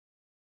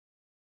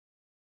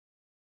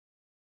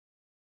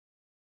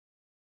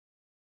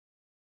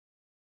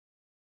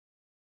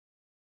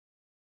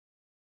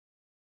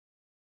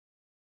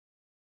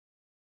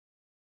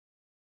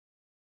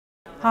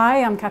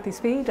Hi, I'm Kathy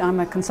Speed. I'm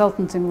a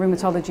consultant in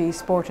rheumatology,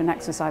 sport and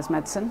exercise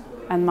medicine,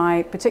 and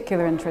my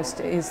particular interest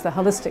is the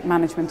holistic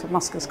management of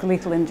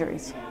musculoskeletal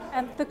injuries.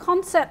 And the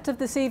concept of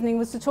this evening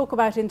was to talk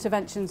about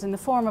interventions in the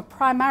form of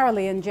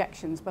primarily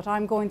injections, but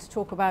I'm going to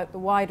talk about the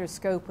wider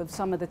scope of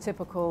some of the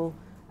typical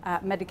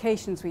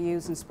medications we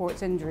use in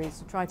sports injuries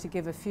to try to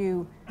give a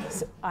few,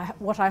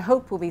 what I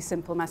hope will be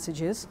simple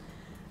messages.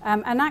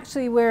 And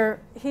actually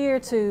we're here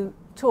to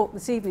talk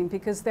this evening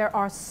because there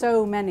are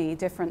so many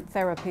different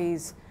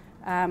therapies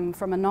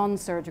from a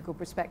non-surgical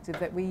perspective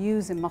that we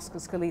use in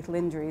musculoskeletal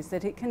injuries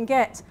that it can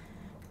get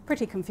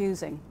pretty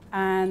confusing.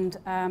 And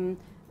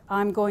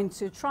I'm going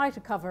to try to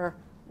cover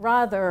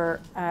rather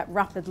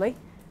rapidly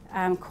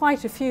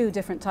quite a few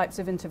different types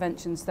of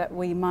interventions that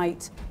we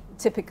might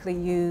typically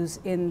use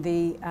in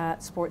the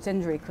sports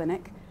injury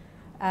clinic.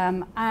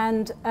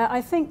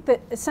 I think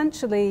that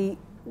essentially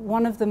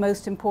one of the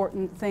most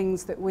important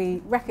things that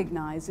we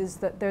recognize is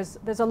that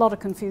there's a lot of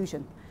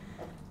confusion.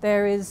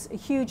 There is a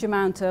huge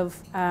amount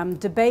of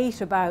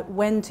debate about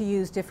when to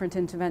use different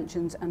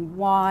interventions and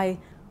why.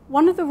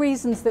 One of the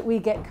reasons that we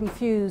get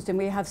confused and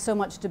we have so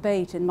much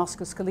debate in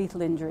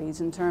musculoskeletal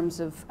injuries in terms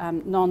of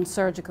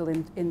non-surgical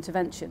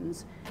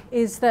interventions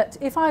is that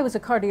if I was a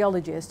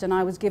cardiologist and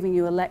I was giving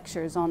you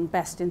lectures on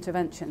best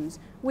interventions,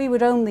 we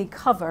would only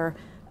cover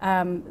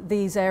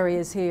these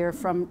areas here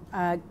from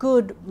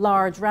good,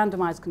 large,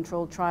 randomized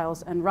controlled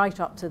trials and right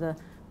up to the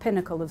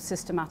pinnacle of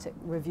systematic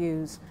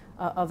reviews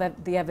of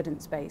the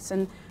evidence base.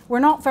 And we're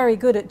not very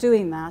good at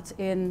doing that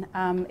in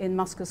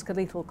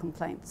musculoskeletal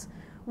complaints.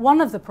 One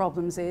of the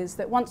problems is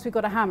that once we've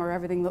got a hammer,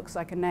 everything looks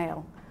like a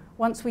nail.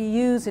 Once we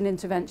use an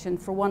intervention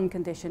for one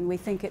condition, we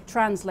think it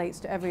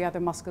translates to every other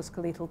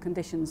musculoskeletal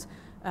conditions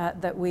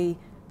that we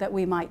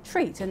might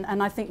treat.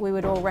 And I think we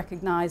would all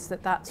recognize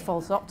that that's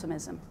false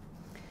optimism.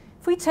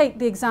 If we take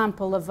the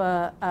example of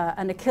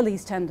an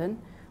Achilles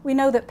tendon, we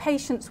know that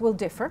patients will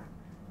differ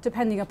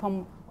depending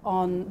upon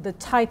the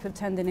type of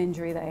tendon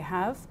injury they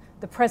have,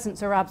 the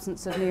presence or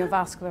absence of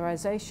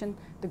neovascularization,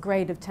 the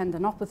grade of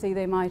tendinopathy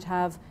they might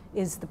have,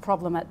 is the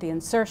problem at the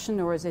insertion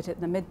or is it at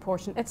the mid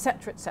portion,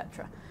 etc.,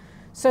 etc.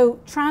 So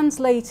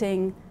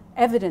translating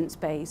evidence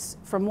base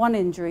from one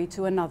injury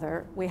to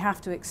another, we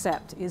have to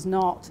accept, is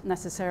not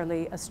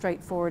necessarily a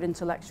straightforward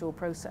intellectual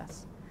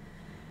process.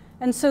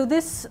 And so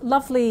this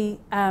lovely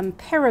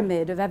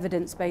pyramid of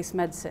evidence-based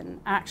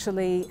medicine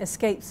actually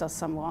escapes us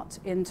somewhat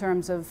in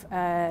terms of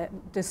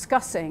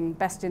discussing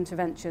best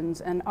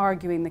interventions and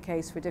arguing the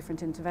case for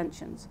different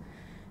interventions.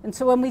 And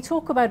so when we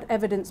talk about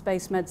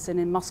evidence-based medicine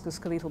in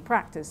musculoskeletal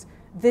practice,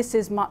 this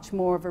is much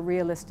more of a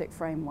realistic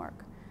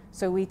framework.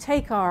 So we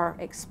take our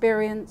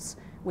experience,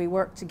 we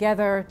work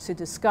together to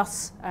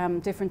discuss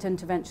different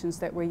interventions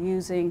that we're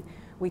using.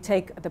 We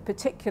take the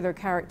particular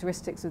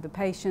characteristics of the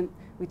patient,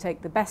 we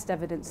take the best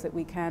evidence that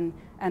we can,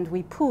 and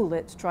we pool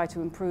it to try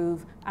to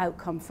improve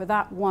outcome for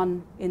that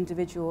one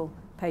individual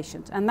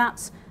patient. And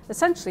that's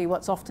essentially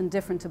what's often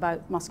different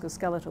about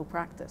musculoskeletal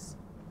practice.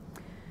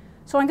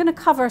 So I'm going to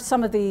cover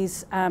some of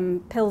these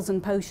pills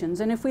and potions.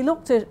 And if we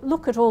look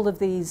at all of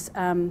these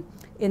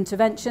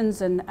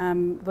interventions,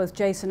 and both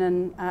Jason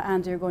and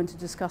Andy are going to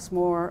discuss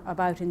more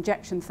about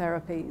injection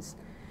therapies,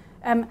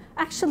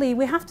 actually,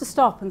 we have to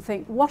stop and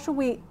think, what are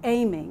we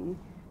aiming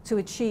to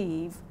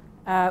achieve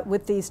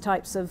with these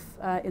types of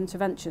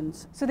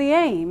interventions? So the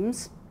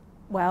aims,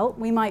 well,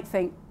 we might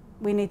think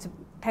we need to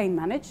pain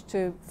manage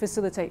to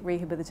facilitate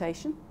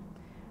rehabilitation.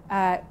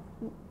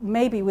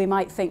 Maybe we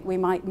might think we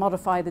might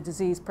modify the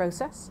disease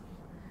process.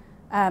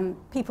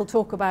 People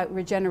talk about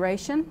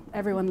regeneration.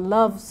 Everyone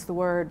loves the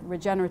word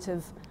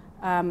regenerative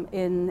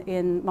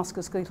in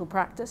musculoskeletal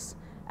practice.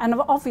 And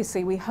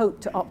obviously, we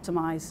hope to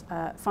optimize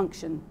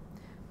function.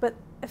 But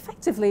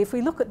effectively, if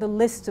we look at the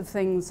list of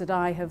things that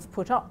I have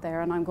put up there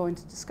and I'm going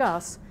to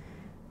discuss,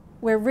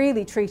 we're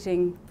really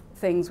treating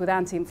things with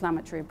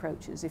anti-inflammatory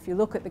approaches. If you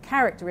look at the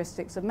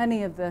characteristics of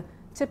many of the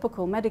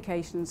typical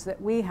medications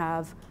that we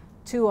have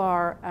to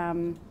our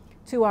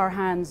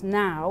hands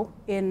now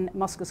in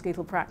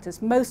musculoskeletal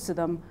practice, most of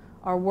them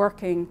are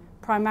working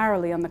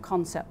primarily on the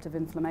concept of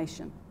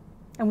inflammation.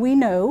 And we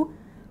know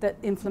that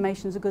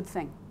inflammation is a good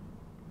thing.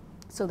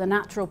 So the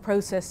natural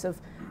process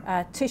of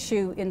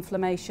tissue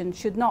inflammation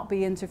should not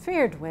be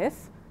interfered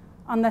with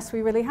unless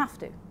we really have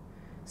to.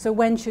 So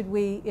when should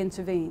we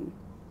intervene?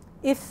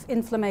 If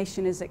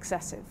inflammation is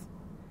excessive,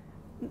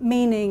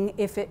 meaning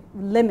if it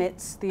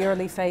limits the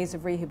early phase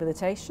of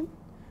rehabilitation,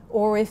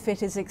 or if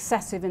it is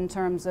excessive in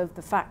terms of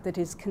the fact that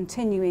it's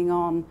continuing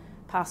on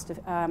past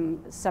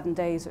 7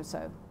 days or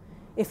so.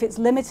 If it's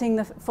limiting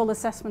the full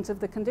assessment of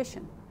the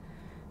condition.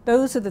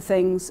 Those are the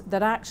things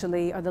that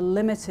actually are the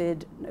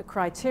limited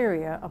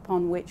criteria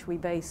upon which we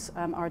base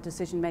our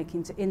decision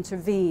making to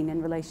intervene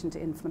in relation to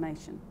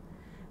inflammation.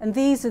 And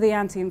these are the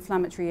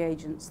anti-inflammatory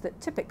agents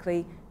that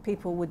typically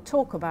people would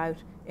talk about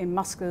in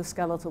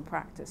musculoskeletal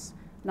practice.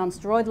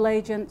 Non-steroidal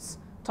agents,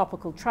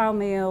 topical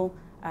Traumeel,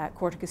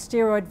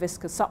 corticosteroid,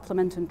 viscous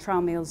supplement, and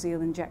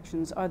Traumeel-Zeal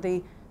injections are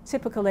the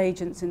typical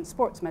agents in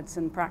sports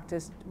medicine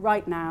practice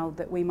right now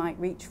that we might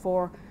reach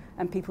for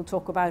and people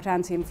talk about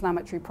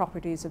anti-inflammatory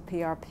properties of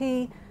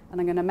PRP,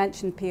 and I'm going to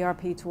mention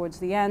PRP towards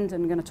the end,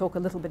 and I'm going to talk a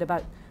little bit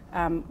about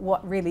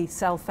what really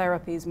cell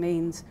therapies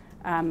means,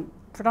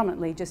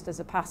 predominantly just as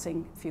a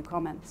passing few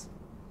comments.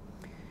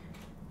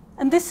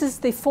 And this is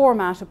the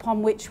format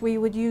upon which we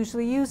would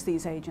usually use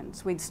these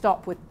agents. We'd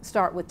start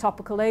with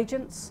topical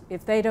agents.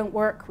 If they don't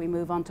work, we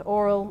move on to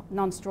oral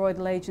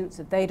non-steroidal agents.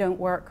 If they don't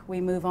work,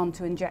 we move on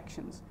to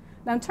injections.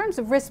 Now, in terms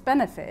of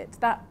risk-benefit,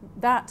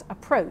 that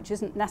approach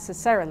isn't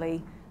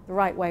necessarily the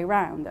right way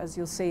round, as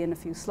you'll see in a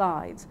few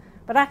slides.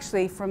 But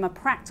actually, from a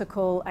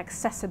practical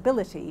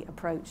accessibility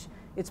approach,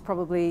 it's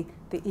probably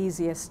the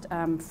easiest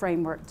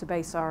framework to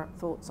base our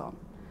thoughts on.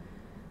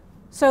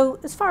 So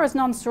as far as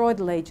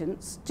non-steroidal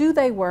agents, do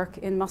they work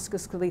in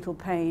musculoskeletal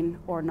pain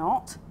or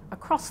not?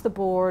 Across the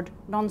board,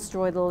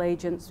 non-steroidal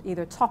agents,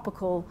 either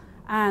topical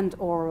and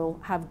oral,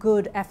 have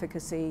good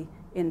efficacy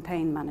in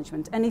pain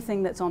management.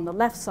 Anything that's on the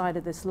left side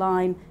of this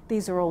line,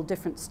 these are all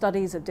different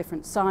studies of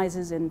different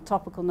sizes in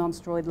topical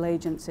non-steroidal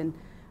agents in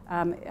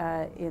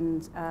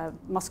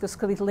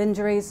musculoskeletal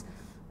injuries.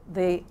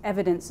 The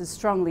evidence is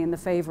strongly in the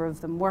favor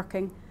of them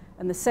working,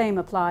 and the same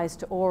applies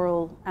to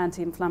oral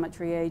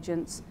anti-inflammatory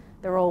agents.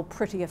 They're all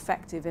pretty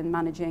effective in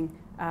managing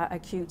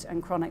acute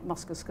and chronic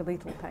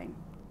musculoskeletal pain.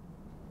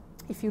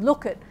 If you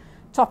look at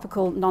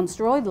topical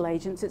non-steroidal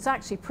agents, it's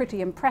actually pretty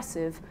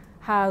impressive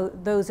how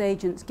those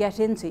agents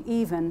get into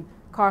even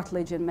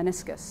cartilage and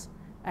meniscus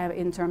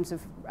in terms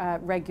of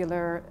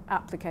regular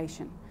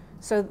application.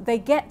 So they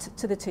get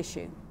to the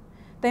tissue.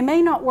 They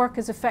may not work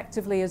as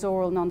effectively as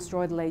oral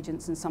non-steroidal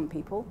agents in some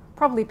people,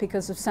 probably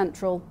because of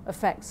central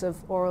effects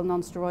of oral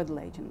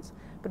non-steroidal agents.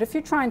 But if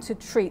you're trying to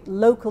treat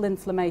local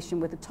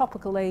inflammation with a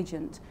topical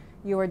agent,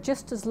 you are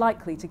just as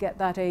likely to get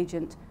that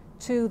agent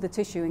to the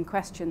tissue in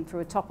question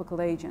through a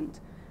topical agent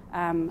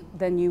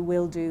than you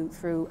will do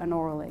through an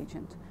oral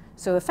agent.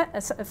 So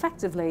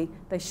effectively,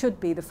 they should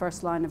be the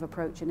first line of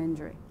approach in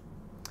injury.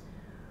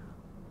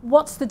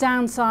 What's the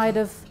downside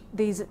of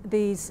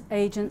these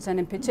agents, and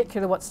in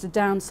particular, what's the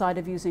downside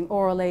of using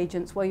oral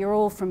agents? Well, you're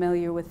all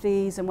familiar with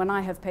these, and when I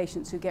have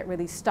patients who get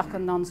really stuck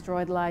on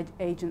non-steroidal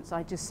agents,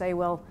 I just say,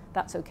 well,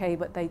 that's okay,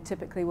 but they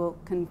typically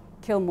can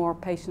kill more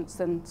patients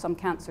than some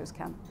cancers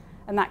can.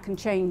 And that can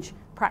change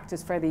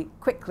practice fairly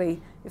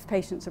quickly if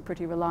patients are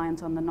pretty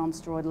reliant on the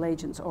non-steroidal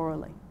agents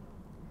orally.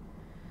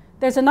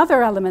 There's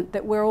another element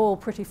that we're all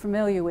pretty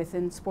familiar with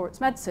in sports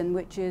medicine,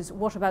 which is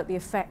what about the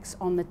effects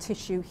on the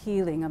tissue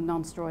healing of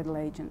non-steroidal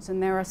agents?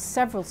 And there are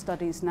several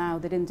studies now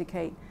that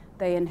indicate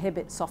they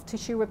inhibit soft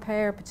tissue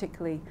repair,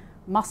 particularly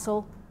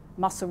muscle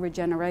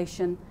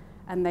regeneration,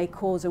 and they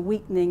cause a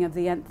weakening of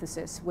the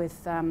enthesis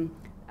with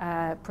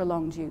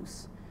prolonged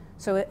use.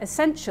 So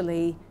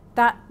essentially,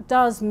 that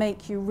does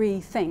make you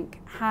rethink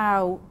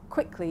how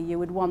quickly you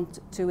would want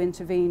to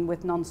intervene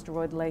with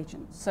non-steroidal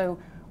agents. So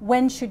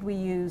when should we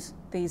use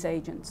these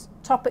agents?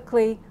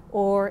 Topically,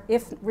 or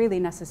if really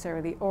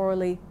necessarily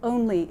orally,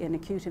 only in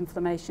acute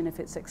inflammation if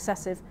it's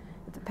excessive,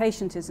 if the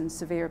patient is in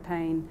severe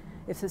pain,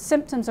 if the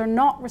symptoms are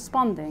not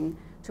responding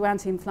to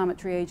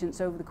anti-inflammatory agents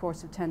over the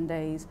course of 10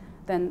 days,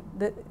 then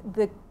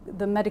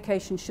the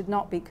medication should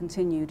not be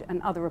continued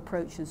and other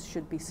approaches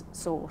should be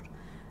sought.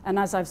 And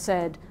as I've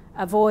said,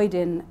 avoid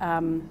in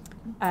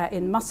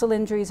muscle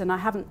injuries, and I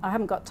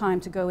haven't got time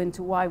to go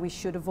into why we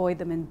should avoid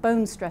them in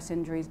bone stress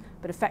injuries,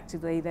 but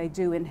effectively they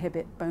do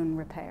inhibit bone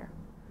repair.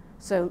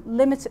 So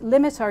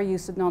limit our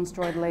use of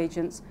non-steroidal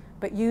agents,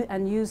 but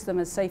use them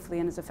as safely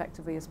and as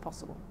effectively as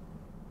possible.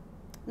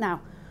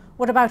 Now,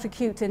 what about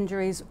acute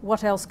injuries?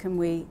 What else can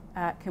we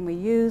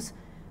use?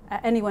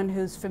 Anyone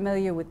who's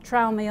familiar with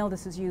Traumeel,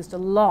 this is used a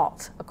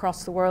lot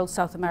across the world,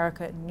 South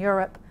America and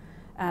Europe.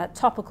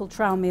 Topical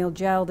Traumeel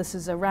gel, this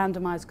is a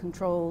randomized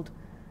controlled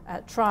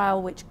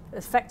trial which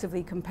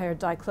effectively compared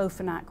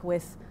diclofenac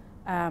with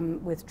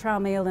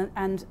Traumeel,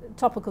 and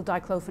topical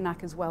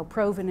diclofenac is well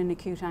proven in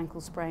acute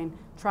ankle sprain.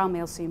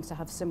 Traumeel seems to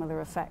have similar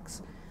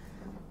effects.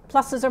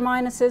 Pluses or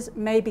minuses,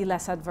 maybe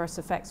less adverse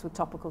effects with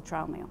topical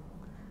Traumeel.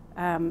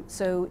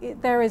 So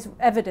there is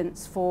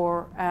evidence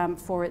for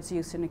its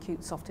use in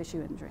acute soft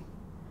tissue injury.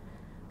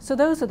 So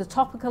those are the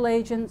topical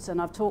agents,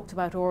 and I've talked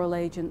about oral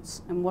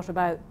agents, and what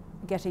about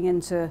getting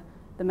into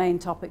the main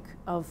topic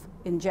of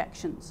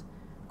injections.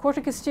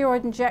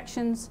 Corticosteroid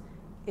injections,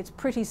 it's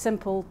pretty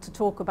simple to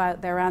talk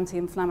about their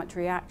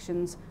anti-inflammatory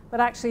actions,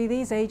 but actually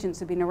these agents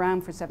have been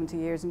around for 70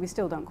 years and we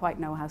still don't quite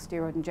know how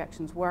steroid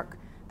injections work.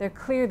 They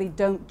clearly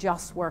don't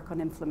just work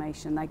on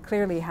inflammation. They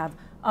clearly have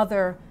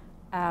other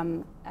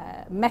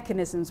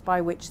mechanisms by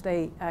which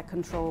they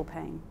control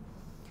pain.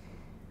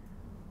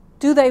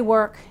 Do they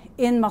work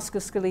in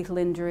musculoskeletal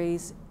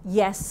injuries?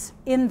 Yes,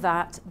 in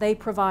that they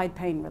provide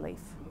pain relief.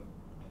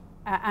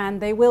 And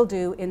they will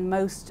do in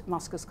most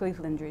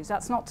musculoskeletal injuries.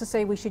 That's not to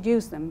say we should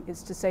use them,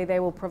 it's to say they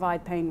will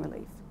provide pain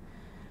relief.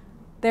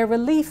 Their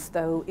relief,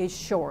 though, is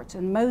short,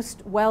 and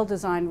most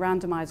well-designed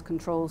randomized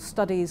control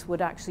studies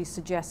would actually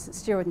suggest that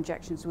steroid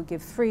injections would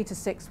give 3 to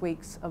 6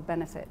 weeks of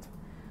benefit.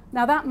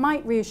 Now, that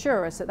might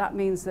reassure us that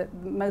means that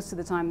most of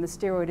the time the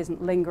steroid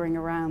isn't lingering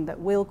around that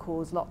will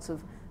cause lots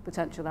of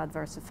potential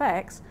adverse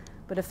effects,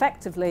 But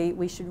effectively,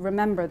 we should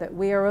remember that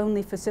we are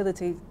only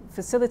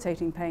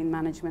facilitating pain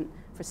management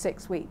for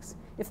 6 weeks.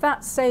 If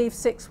that saves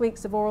 6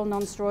 weeks of oral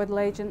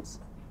non-steroidal agents,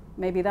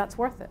 maybe that's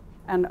worth it.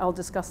 And I'll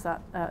discuss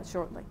that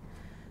shortly.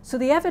 So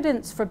the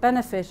evidence for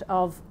benefit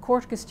of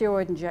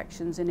corticosteroid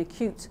injections in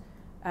acute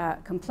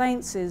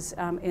complaints is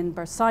in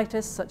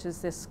bursitis, such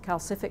as this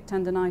calcific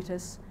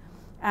tendinitis,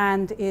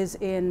 and is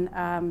in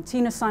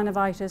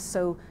tenosynovitis,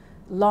 so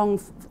long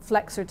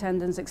flexor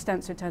tendons,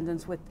 extensor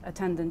tendons with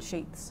tendon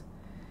sheaths.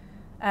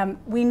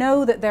 We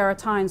know that there are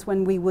times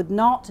when we would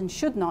not and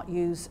should not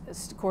use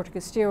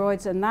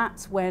corticosteroids, and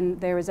that's when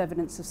there is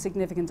evidence of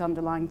significant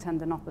underlying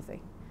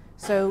tendinopathy.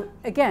 So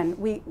again,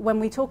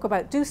 when we talk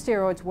about do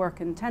steroids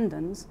work in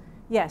tendons,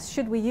 yes,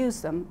 should we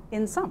use them?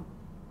 In some.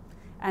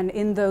 And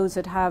in those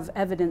that have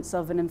evidence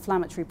of an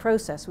inflammatory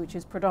process, which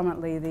is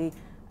predominantly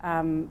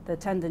the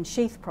tendon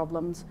sheath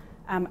problems,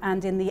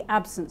 and in the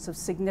absence of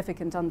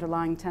significant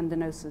underlying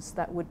tendinosis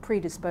that would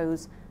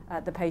predispose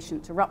the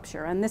patient to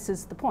rupture. And this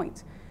is the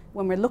point.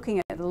 When we're looking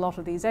at a lot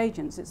of these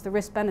agents, it's the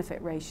risk-benefit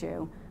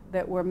ratio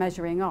that we're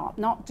measuring up.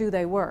 Not do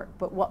they work,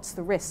 but what's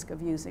the risk of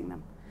using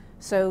them.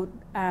 So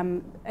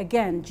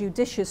again,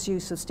 judicious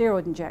use of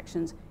steroid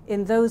injections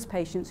in those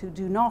patients who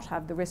do not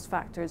have the risk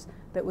factors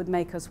that would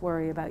make us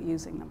worry about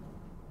using them.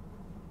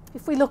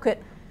 If we look at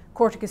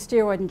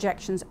corticosteroid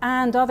injections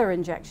and other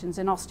injections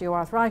in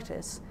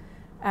osteoarthritis,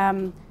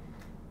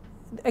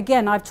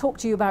 again, I've talked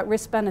to you about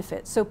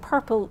risk-benefit. So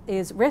purple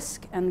is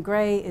risk and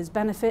grey is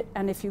benefit.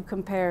 And if you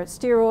compare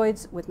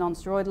steroids with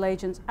non-steroidal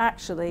agents,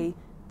 actually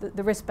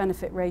the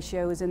risk-benefit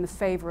ratio is in the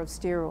favor of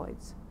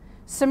steroids.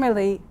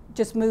 Similarly,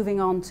 just moving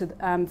on to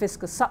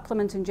viscous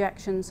supplement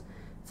injections,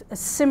 a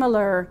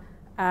similar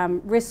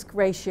risk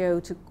ratio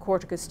to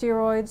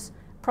corticosteroids,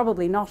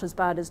 probably not as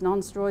bad as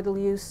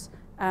non-steroidal use,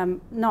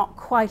 not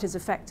quite as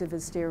effective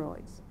as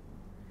steroids.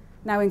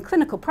 Now in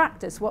clinical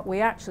practice, what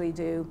we actually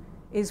do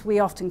is we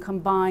often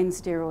combine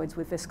steroids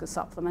with viscous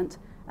supplement,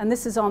 and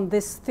this is on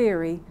this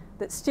theory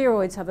that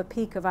steroids have a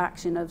peak of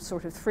action of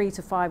sort of 3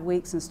 to 5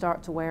 weeks and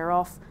start to wear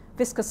off.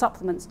 Viscous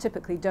supplements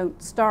typically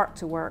don't start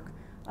to work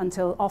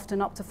until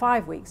often up to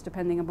 5 weeks,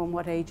 depending upon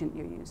what agent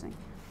you're using.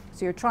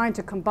 So you're trying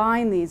to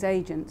combine these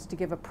agents to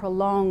give a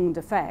prolonged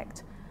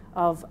effect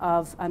of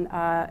an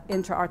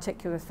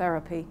intra-articular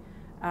therapy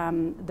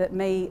that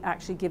may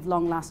actually give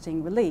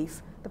long-lasting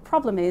relief. The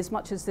problem is,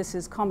 much as this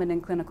is common in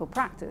clinical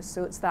practice,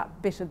 so it's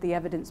that bit of the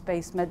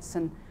evidence-based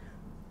medicine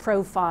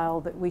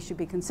profile that we should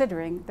be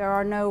considering, there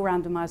are no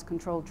randomized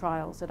controlled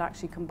trials that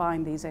actually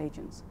combine these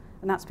agents.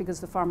 And that's because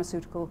the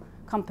pharmaceutical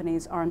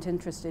companies aren't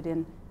interested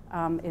in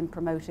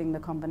promoting the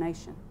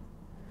combination.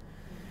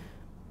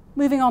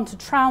 Moving on to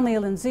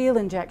Tralmeal and Zeal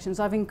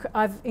injections,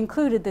 I've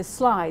included this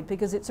slide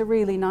because it's a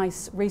really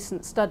nice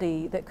recent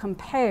study that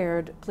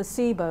compared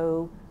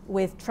placebo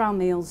with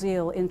Tralmeal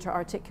Zeal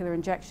intra-articular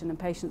injection in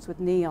patients with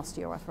knee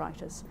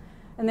osteoarthritis.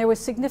 And there was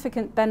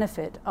significant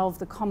benefit of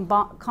the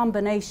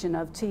combination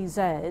of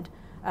TZ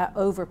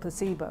over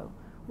placebo.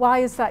 Why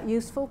is that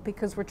useful?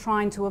 Because we're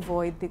trying to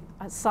avoid the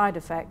side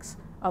effects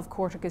of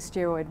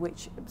corticosteroid,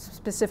 which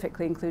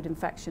specifically include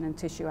infection and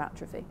tissue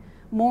atrophy.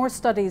 More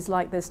studies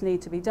like this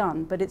need to be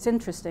done, but it's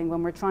interesting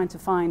when we're trying to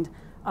find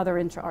other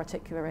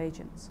intra-articular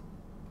agents.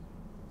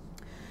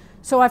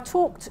 So I've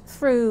talked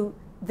through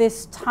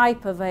this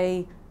type of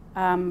a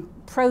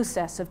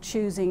process of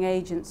choosing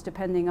agents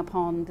depending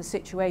upon the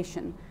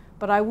situation,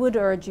 but I would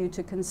urge you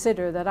to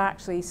consider that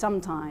actually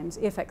sometimes,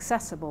 if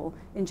accessible,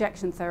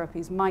 injection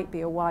therapies might be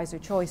a wiser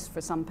choice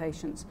for some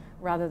patients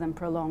rather than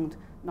prolonged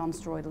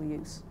non-steroidal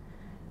use.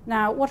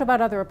 Now, what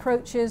about other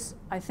approaches?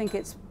 I think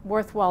it's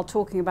worthwhile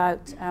talking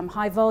about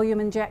high volume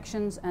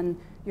injections, and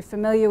you're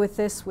familiar with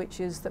this, which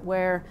is that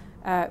where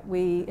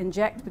we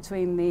inject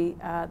between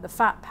the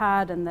fat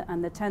pad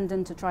and the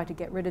tendon to try to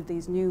get rid of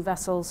these new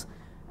vessels,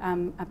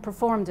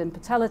 performed in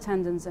patella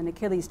tendons and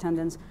Achilles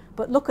tendons.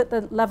 But look at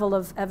the level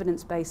of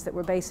evidence base that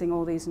we're basing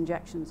all these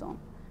injections on.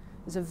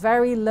 There's a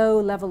very low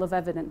level of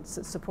evidence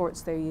that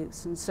supports their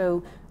use, and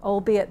so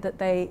albeit that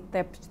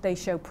they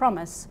show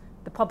promise,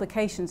 the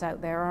publications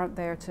out there aren't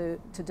there to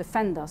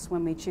defend us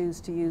when we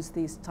choose to use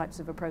these types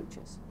of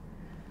approaches.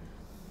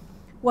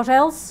 What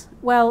else?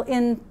 Well,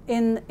 in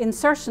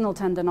insertional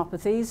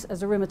tendinopathies,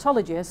 as a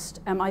rheumatologist,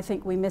 I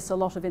think we miss a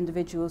lot of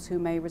individuals who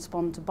may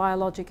respond to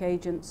biologic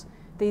agents.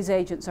 These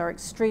agents are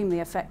extremely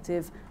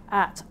effective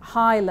at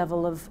high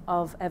level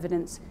of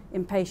evidence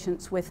in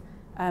patients with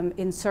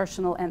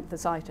insertional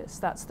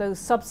enthesitis. That's those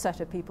subset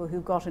of people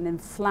who've got an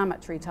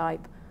inflammatory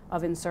type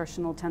of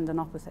insertional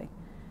tendinopathy.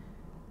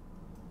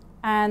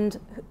 And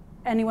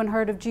anyone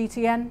heard of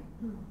GTN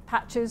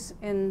patches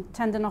in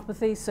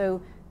tendinopathy? So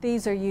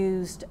these are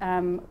used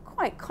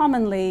quite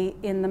commonly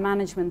in the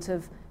management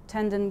of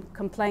tendon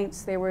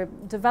complaints. They were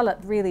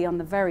developed really on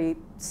the very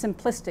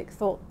simplistic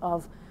thought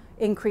of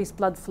increased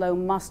blood flow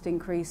must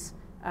increase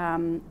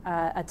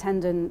a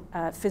tendon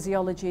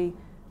physiology,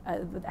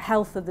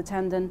 health of the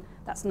tendon.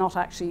 That's not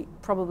actually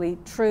probably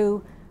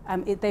true.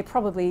 They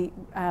probably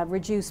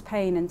reduce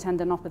pain in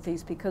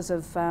tendinopathies because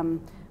of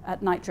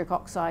nitric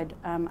oxide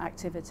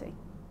activity.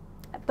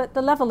 But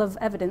the level of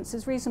evidence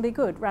is reasonably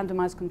good.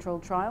 Randomized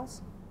controlled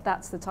trials,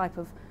 that's the type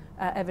of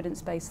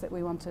evidence base that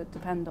we want to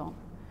depend on.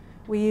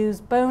 We use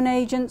bone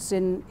agents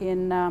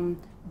in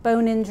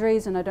bone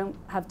injuries, and I don't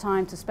have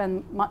time to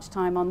spend much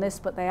time on this,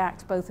 but they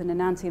act both in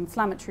an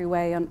anti-inflammatory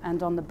way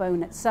and on the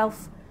bone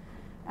itself.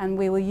 And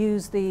we will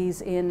use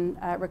these in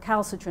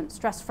recalcitrant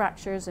stress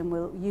fractures, and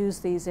we'll use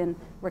these in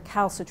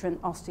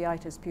recalcitrant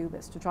osteitis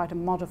pubis to try to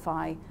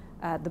modify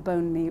the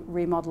bone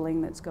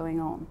remodeling that's going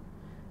on.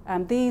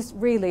 These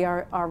really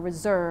are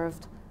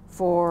reserved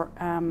for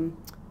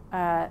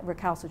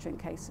recalcitrant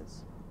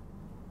cases.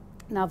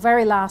 Now,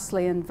 very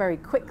lastly and very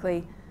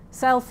quickly,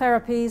 cell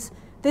therapies.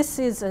 This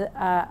is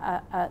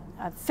a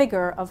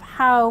figure of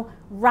how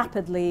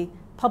rapidly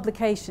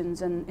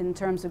publications in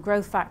terms of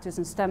growth factors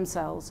and stem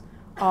cells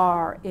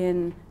are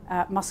in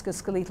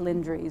musculoskeletal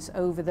injuries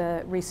over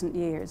the recent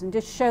years, and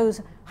just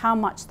shows how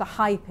much the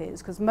hype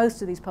is, because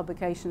most of these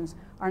publications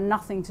are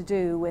nothing to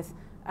do with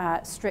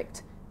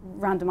strict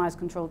randomized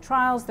controlled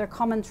trials. They're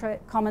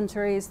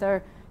commentaries,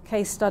 they're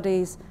case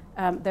studies,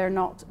 they're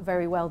not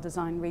very well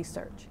designed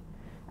research.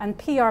 And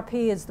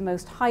PRP is the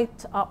most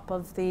hyped up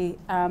of the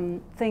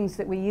things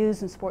that we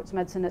use in sports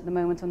medicine at the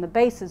moment, on the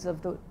basis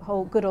of the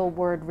whole good old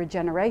word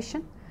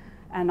regeneration,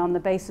 and on the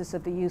basis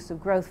of the use of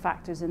growth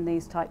factors in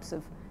these types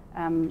of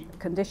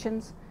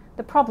conditions.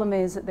 The problem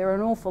is that there are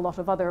an awful lot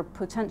of other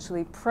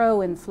potentially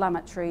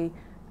pro-inflammatory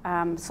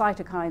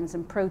cytokines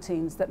and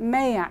proteins that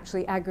may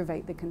actually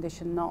aggravate the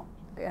condition, not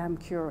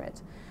cure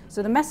it.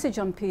 So the message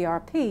on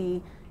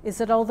PRP is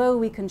that although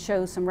we can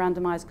show some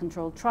randomized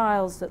controlled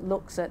trials that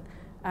looks at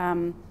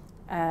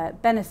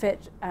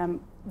benefit,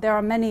 there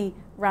are many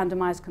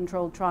randomized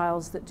controlled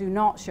trials that do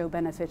not show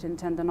benefit in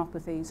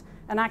tendinopathies.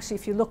 And actually,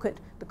 if you look at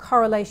the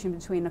correlation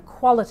between the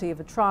quality of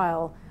a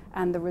trial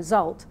and the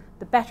result,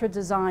 the better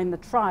designed the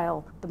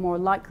trial, the more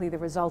likely the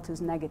result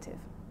is negative.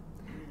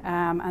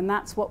 And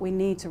that's what we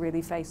need to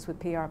really face with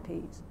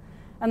PRPs.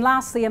 And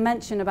lastly, a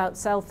mention about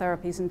cell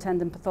therapies and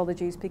tendon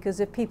pathologies, because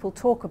if people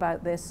talk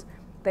about this,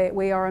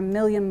 we are a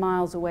million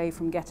miles away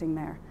from getting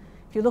there.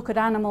 If you look at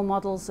animal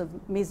models of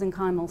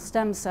mesenchymal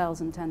stem cells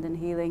and tendon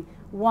healing,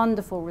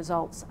 wonderful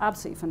results,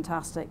 absolutely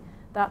fantastic.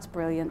 That's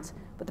brilliant.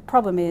 But the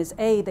problem is,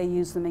 A, they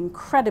use them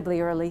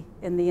incredibly early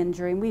in the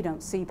injury, and we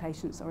don't see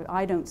patients, or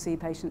I don't see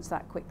patients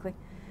that quickly.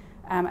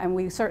 And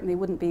we certainly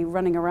wouldn't be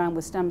running around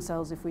with stem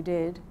cells if we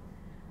did.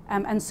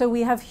 And so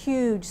we have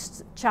huge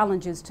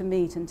challenges to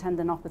meet in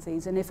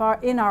tendinopathies. And if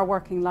in our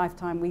working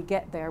lifetime we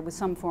get there with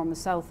some form of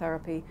cell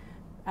therapy,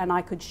 and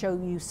I could show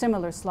you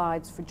similar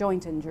slides for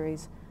joint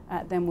injuries,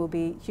 then we'll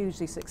be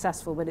hugely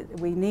successful. But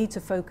we need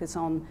to focus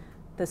on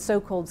the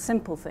so-called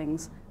simple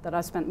things that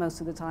I spent most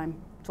of the time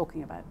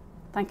talking about.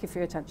 Thank you for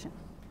your attention.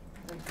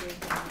 Thank you.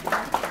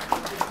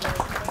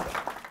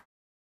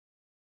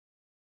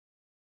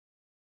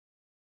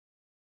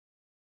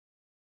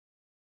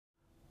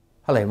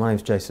 Hello, my name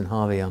is Jason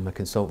Harvey. I'm a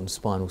consultant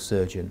spinal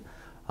surgeon.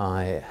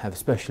 I have a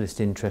specialist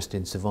interest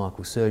in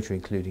cervical surgery,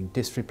 including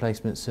disc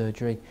replacement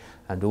surgery,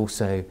 and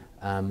also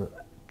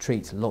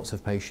treat lots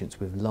of patients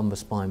with lumbar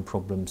spine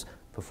problems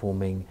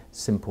performing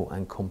simple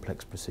and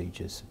complex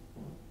procedures.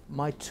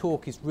 My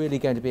talk is really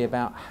going to be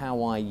about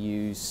how I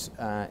use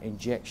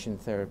injection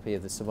therapy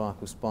of the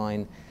cervical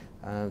spine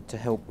to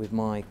help with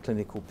my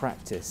clinical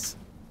practice.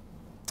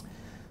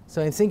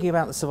 So in thinking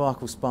about the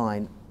cervical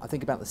spine, I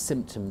think about the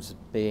symptoms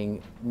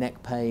being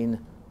neck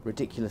pain,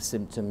 radicular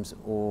symptoms,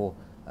 or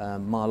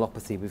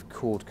myelopathy with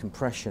cord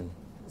compression.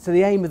 So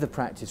the aim of the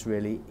practice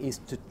really is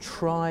to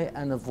try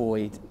and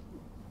avoid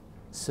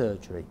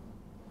surgery.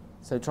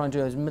 So try and do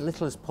as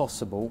little as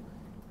possible,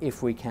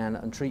 if we can,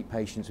 and treat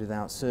patients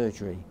without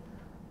surgery.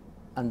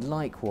 And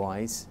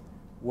likewise,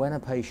 when a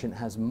patient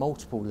has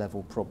multiple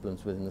level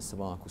problems within the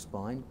cervical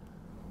spine,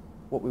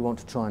 what we want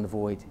to try and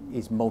avoid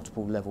is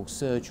multiple level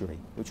surgery,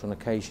 which on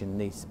occasion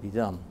needs to be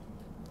done.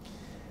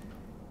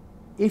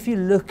 If you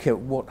look at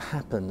what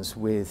happens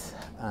with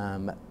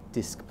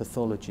disc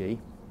pathology,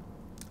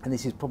 and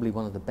this is probably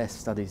one of the best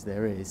studies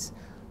there is,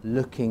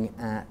 looking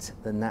at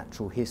the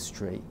natural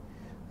history,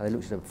 they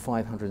looked at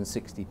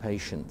 560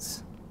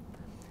 patients.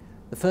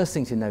 The first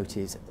thing to note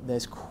is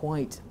there's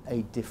quite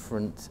a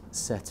different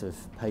set of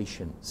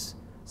patients.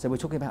 So we're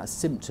talking about a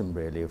symptom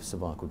really of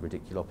cervical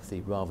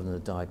radiculopathy rather than a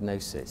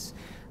diagnosis.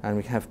 And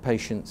we have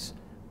patients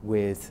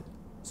with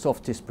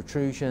soft disc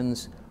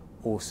protrusions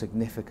or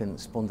significant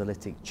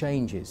spondylitic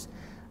changes.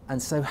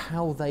 And so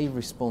how they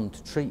respond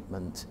to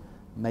treatment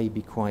may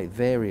be quite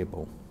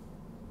variable.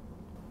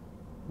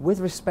 With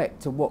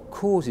respect to what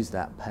causes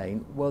that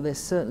pain, well, there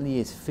certainly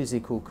is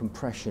physical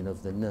compression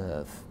of the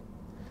nerve.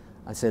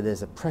 And so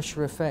there's a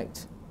pressure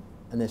effect,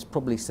 and there's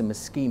probably some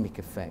ischemic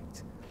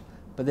effect.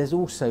 But there's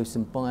also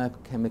some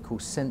biochemical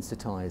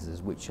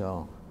sensitizers which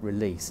are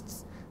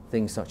released,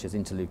 things such as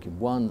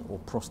interleukin-1 or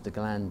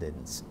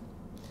prostaglandins.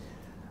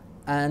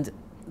 And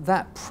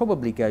that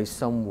probably goes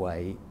some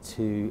way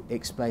to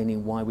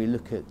explaining why we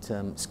look at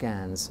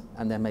scans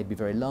and there may be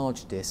very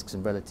large discs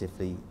and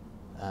relatively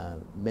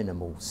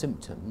minimal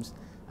symptoms.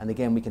 And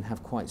again, we can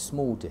have quite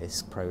small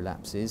disc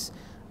prolapses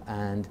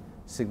and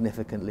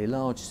significantly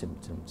large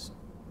symptoms.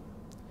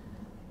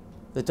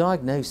 The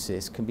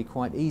diagnosis can be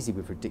quite easy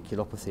with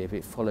radiculopathy if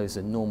it follows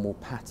the normal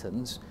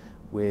patterns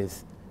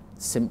with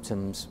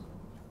symptoms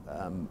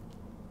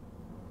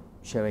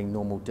showing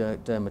normal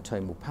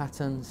dermatomal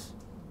patterns,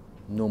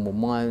 normal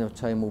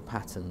myotomal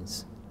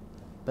patterns,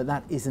 but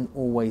that isn't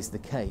always the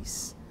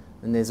case,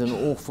 and there's an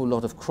awful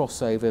lot of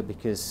crossover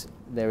because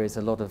there is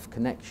a lot of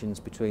connections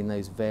between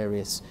those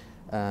various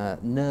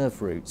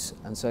nerve routes,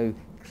 and so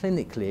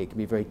clinically it can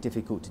be very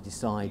difficult to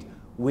decide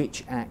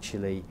which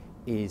actually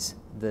is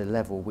the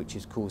level which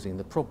is causing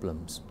the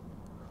problems,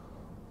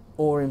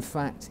 or in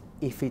fact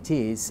if it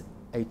is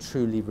a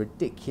truly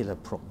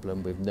radicular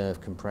problem with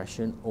nerve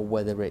compression or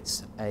whether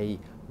it's a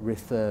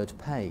referred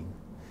pain.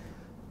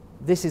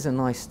 This is a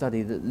nice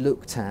study that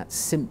looked at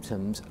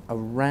symptoms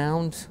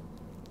around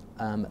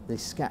the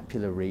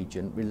scapular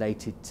region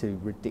related to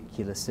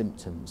radicular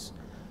symptoms.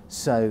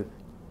 So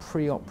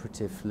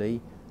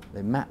preoperatively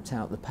they mapped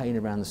out the pain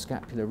around the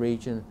scapular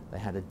region, they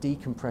had a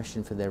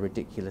decompression for their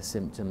radicular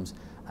symptoms,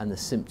 and the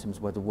symptoms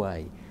went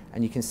away.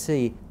 And you can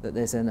see that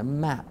there's a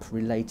map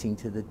relating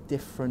to the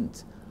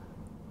different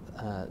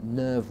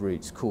nerve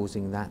roots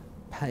causing that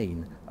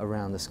pain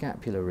around the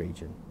scapular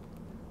region.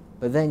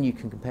 But then you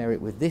can compare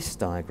it with this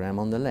diagram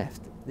on the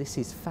left. This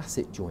is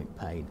facet joint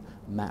pain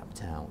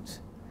mapped out.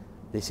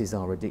 This is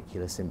our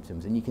radicular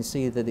symptoms, and you can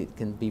see that it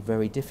can be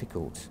very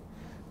difficult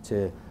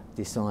to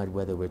decide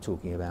whether we're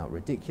talking about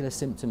radicular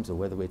symptoms or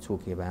whether we're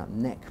talking about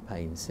neck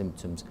pain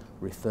symptoms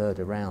referred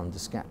around the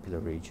scapular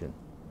region.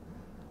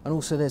 And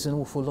also there's an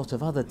awful lot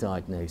of other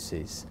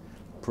diagnoses: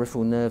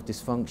 peripheral nerve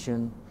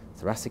dysfunction,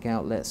 thoracic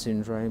outlet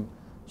syndrome,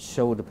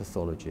 shoulder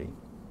pathology,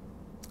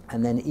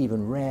 and then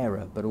even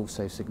rarer but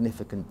also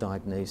significant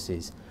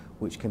diagnoses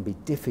which can be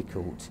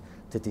difficult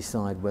to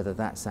decide whether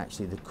that's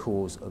actually the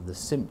cause of the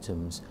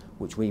symptoms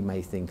which we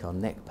may think are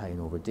neck pain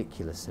or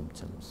radicular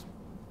symptoms.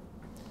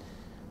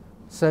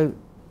 So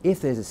if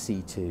there's a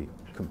C2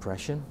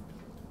 compression,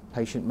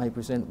 patient may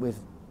present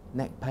with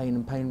neck pain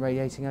and pain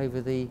radiating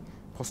over the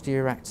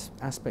posterior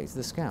aspects of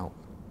the scalp.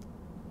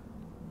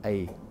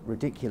 A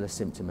radicular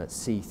symptom at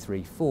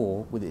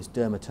C3-4 with its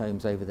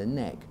dermatomes over the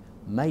neck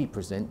may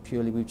present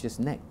purely with just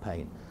neck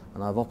pain,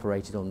 and I've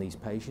operated on these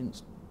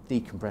patients,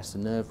 decompressed the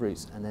nerve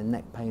roots, and their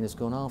neck pain has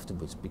gone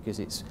afterwards because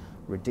it's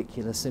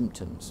radicular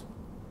symptoms.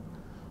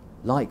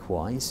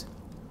 Likewise,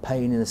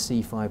 pain in a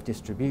C5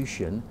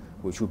 distribution,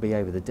 which will be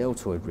over the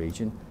deltoid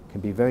region,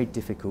 can be very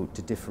difficult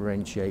to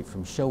differentiate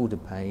from shoulder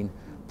pain,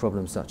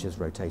 problems such as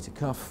rotator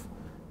cuff,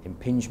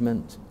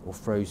 impingement, or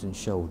frozen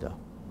shoulder.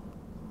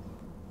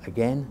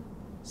 Again,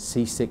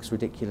 C6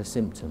 radicular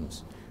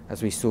symptoms.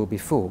 As we saw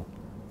before,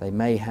 they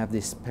may have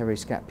this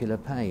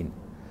periscapular pain.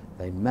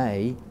 They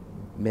may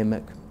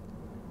mimic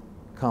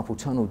carpal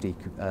tunnel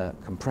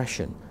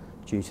compression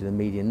due to the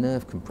median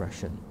nerve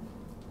compression.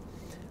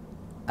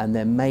 And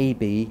there may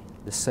be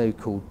the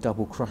so-called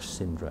double crush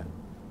syndrome.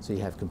 So you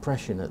have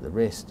compression at the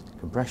wrist,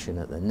 compression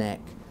at the neck,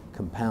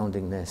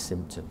 compounding their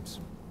symptoms.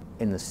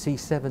 In the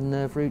C7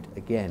 nerve root,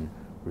 again,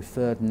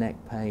 referred neck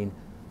pain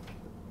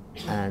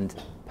and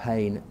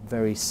pain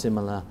very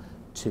similar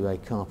to a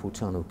carpal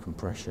tunnel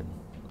compression.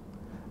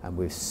 And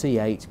with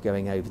C8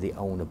 going over the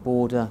ulnar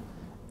border,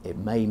 it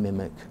may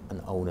mimic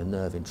an ulnar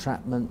nerve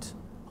entrapment,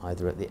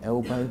 either at the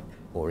elbow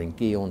or in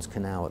Guillaume's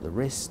canal at the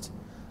wrist.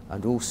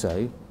 And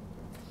also,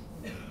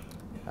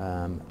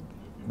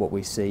 what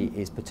we see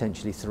is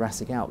potentially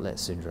thoracic outlet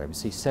syndrome. We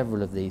see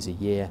several of these a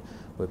year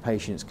where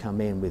patients come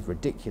in with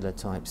radicular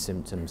type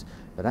symptoms,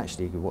 but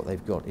actually what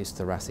they've got is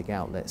thoracic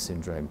outlet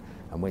syndrome.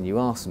 And when you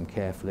ask them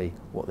carefully,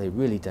 what they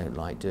really don't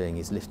like doing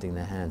is lifting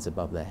their hands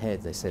above their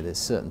head. They say there's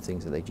certain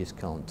things that they just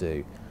can't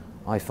do.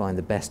 I find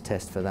the best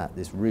test for that,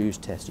 this Rouge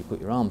test. You put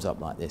your arms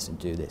up like this and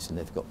do this, and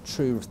they've got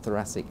true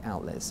thoracic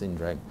outlet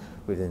syndrome.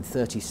 Within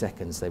 30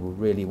 seconds they will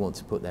really want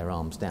to put their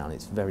arms down.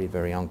 It's very,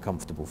 very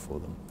uncomfortable for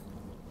them.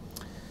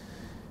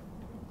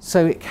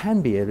 So it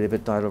can be a bit of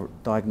a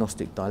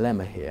diagnostic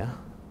dilemma here.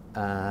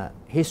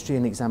 History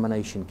and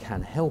examination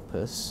can help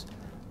us,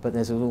 but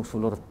there's an awful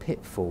lot of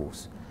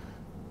pitfalls.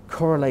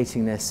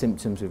 Correlating their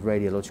symptoms with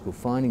radiological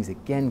findings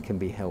again can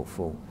be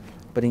helpful,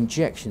 but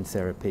injection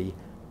therapy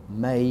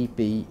may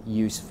be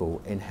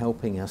useful in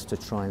helping us to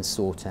try and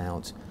sort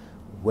out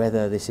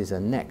whether this is a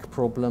neck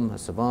problem, a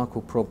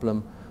cervical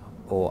problem,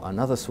 or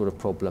another sort of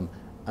problem,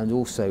 and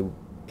also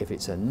if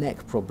it's a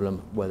neck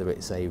problem, whether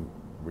it's a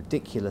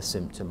radicular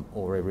symptom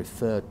or a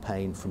referred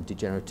pain from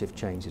degenerative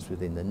changes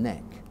within the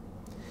neck.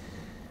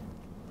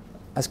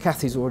 As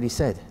Kathy's already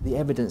said, the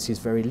evidence is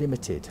very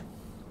limited,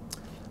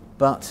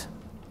 but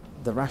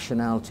the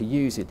rationale to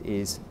use it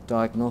is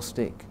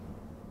diagnostic,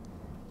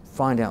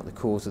 find out the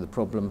cause of the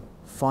problem,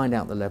 find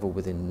out the level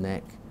within the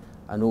neck,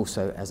 and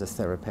also as a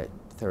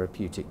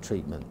therapeutic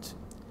treatment.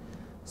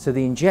 So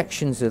the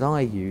injections that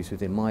I use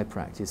within my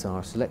practice are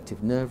a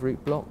selective nerve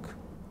root block,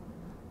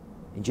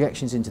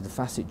 injections into the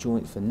facet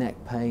joint for neck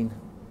pain,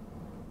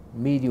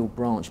 medial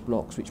branch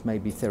blocks which may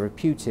be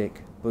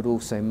therapeutic but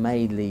also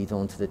may lead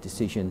on to the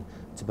decision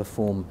to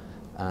perform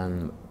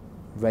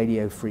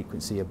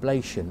radiofrequency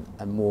ablation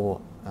and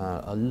more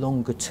a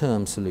longer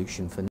term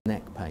solution for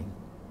neck pain.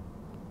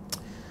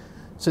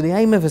 So the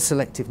aim of a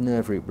selective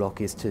nerve root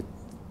block is to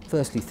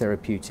firstly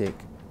therapeutic,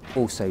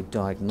 also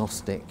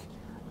diagnostic,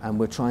 and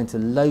we're trying to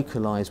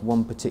localize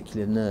one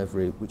particular nerve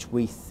root which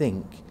we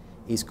think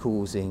is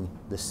causing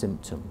the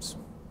symptoms.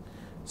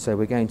 So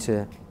we're going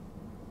to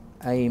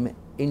aim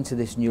into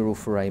this neural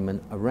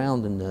foramen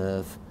around the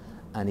nerve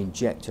and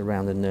inject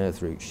around the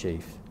nerve root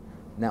sheath.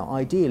 Now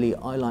ideally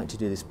I like to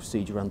do this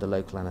procedure under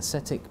local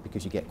anaesthetic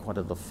because you get quite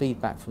a lot of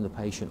feedback from the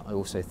patient. I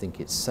also think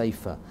it's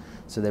safer.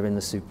 So they're in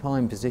the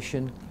supine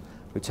position.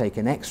 We take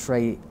an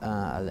X-ray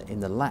in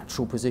the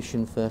lateral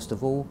position first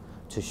of all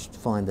to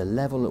find the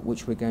level at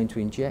which we're going to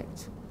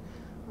inject.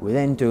 We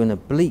then do an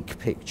oblique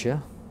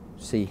picture,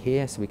 see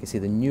here, so we can see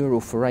the neural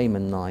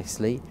foramen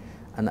nicely,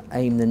 and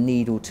aim the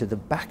needle to the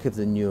back of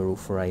the neural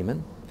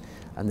foramen.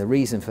 And the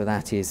reason for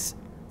that is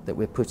that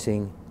we're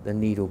putting the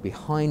needle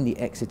behind the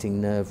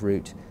exiting nerve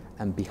root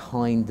and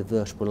behind the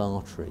vertebral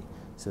artery.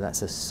 So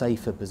that's a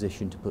safer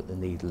position to put the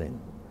needle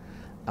in.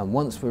 And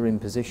once we're in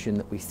position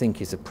that we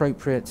think is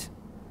appropriate,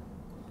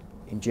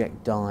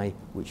 inject dye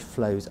which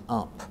flows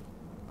up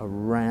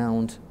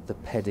around the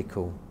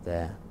pedicle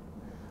there.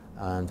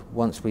 And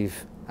once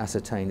we've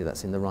ascertained that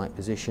that's in the right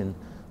position,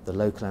 the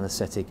local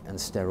anaesthetic and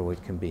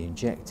steroid can be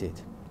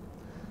injected.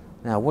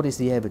 Now, what is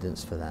the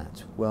evidence for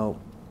that? Well,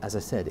 as I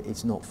said,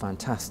 it's not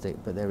fantastic,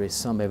 but there is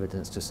some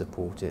evidence to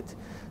support it.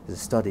 There's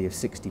a study of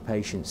 60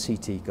 patients,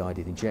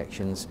 CT-guided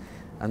injections,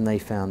 and they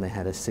found they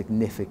had a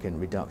significant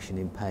reduction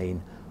in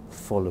pain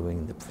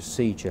following the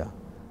procedure,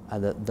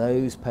 and that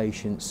those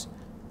patients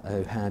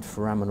who had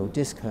foraminal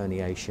disc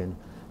herniation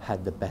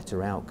had the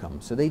better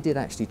outcome. So they did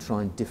actually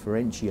try and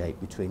differentiate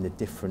between the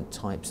different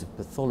types of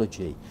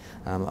pathology,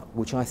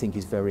 which I think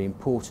is very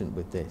important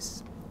with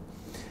this.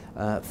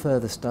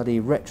 Further study,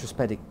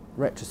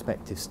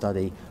 retrospective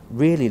study,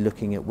 really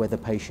looking at whether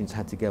patients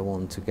had to go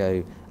on to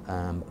go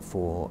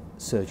for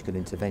surgical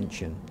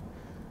intervention.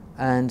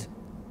 And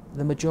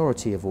the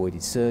majority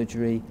avoided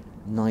surgery,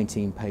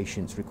 19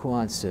 patients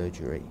required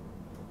surgery.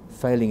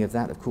 Failing of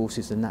that, of course,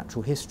 is the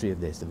natural history of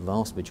this. The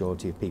vast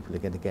majority of people are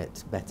going to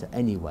get better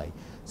anyway.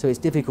 So it's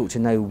difficult to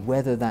know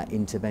whether that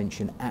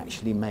intervention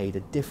actually made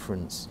a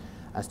difference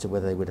as to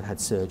whether they would have had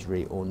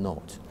surgery or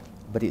not.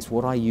 But it's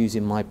what I use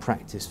in my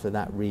practice for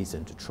that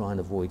reason, to try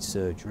and avoid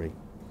surgery.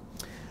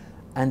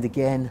 And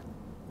again,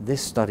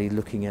 this study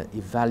looking at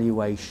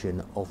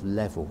evaluation of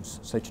levels.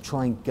 So to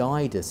try and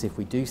guide us if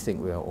we do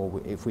think we are,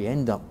 or if we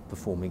end up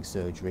performing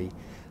surgery,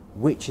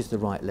 which is the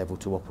right level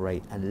to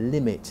operate, and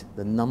limit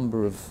the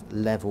number of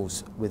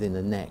levels within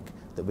the neck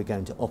that we're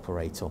going to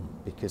operate on,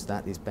 because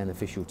that is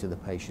beneficial to the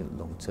patient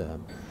long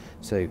term.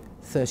 So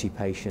 30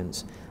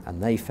 patients,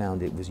 and they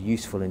found it was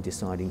useful in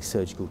deciding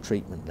surgical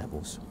treatment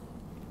levels.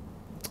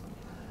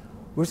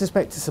 With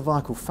respect to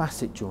cervical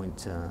facet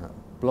joint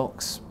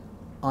blocks,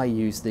 I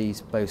use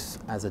these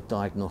both as a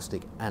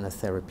diagnostic and a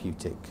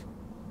therapeutic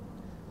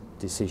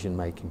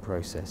decision-making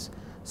process.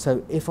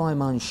 So if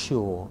I'm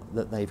unsure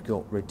that they've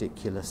got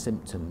radicular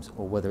symptoms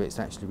or whether it's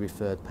actually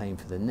referred pain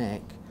for the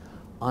neck,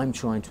 I'm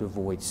trying to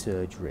avoid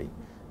surgery.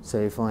 So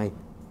if I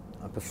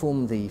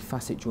perform the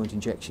facet joint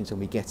injections and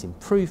we get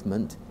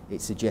improvement, it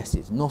suggests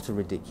it's not a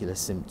radicular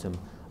symptom,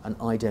 and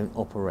I don't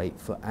operate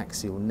for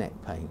axial neck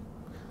pain.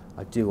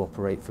 I do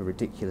operate for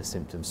radicular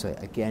symptoms, so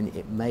again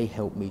it may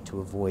help me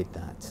to avoid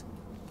that.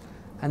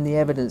 And the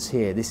evidence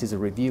here, this is a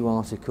review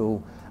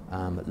article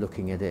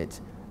looking at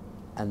it,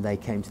 and they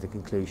came to the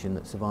conclusion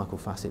that cervical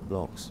facet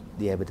blocks,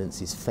 the evidence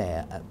is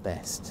fair at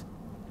best.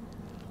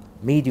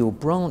 Medial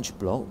branch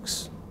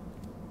blocks,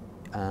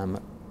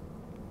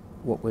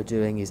 what we're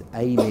doing is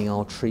aiming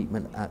our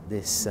treatment at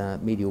this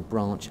medial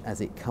branch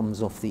as it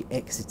comes off the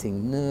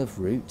exiting nerve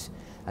root,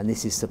 and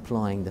this is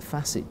supplying the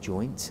facet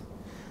joint.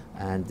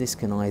 And this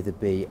can either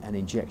be an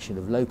injection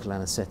of local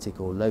anaesthetic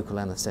or local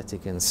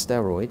anaesthetic and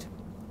steroid.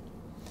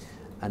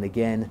 And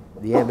again,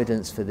 the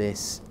evidence for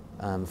this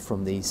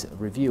from these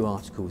review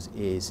articles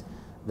is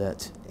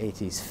that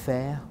it is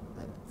fair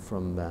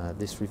from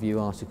this review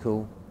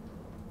article.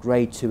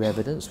 Grade 2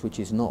 evidence, which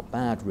is not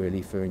bad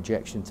really for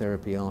injection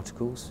therapy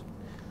articles.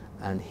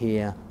 And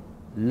here,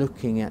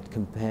 looking at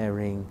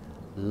comparing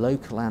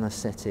local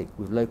anaesthetic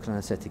with local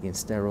anaesthetic and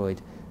steroid,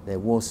 there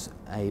was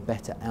a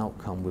better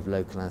outcome with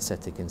local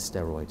anaesthetic and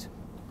steroid.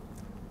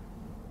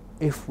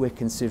 If we're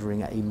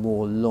considering a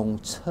more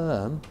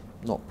long-term,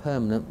 not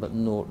permanent, but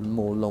more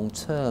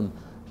long-term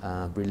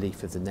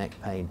relief of the neck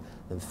pain,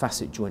 then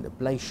facet joint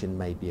ablation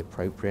may be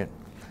appropriate.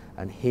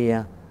 And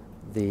here,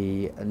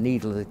 the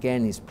needle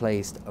again is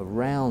placed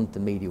around the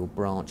medial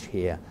branch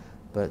here,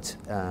 but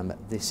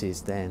this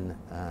is then,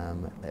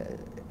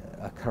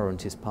 a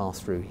current is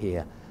passed through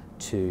here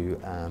to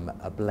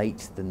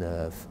ablate the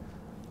nerve.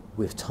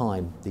 With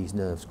time, these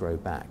nerves grow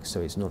back, so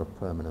it's not a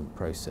permanent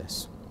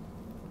process.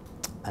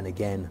 And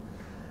again,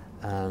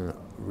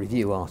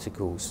 review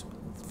articles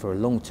for a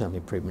long-term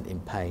improvement in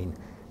pain,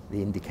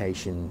 the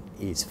indication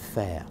is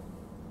fair.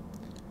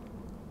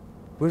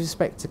 With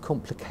respect to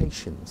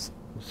complications,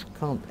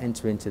 can't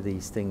enter into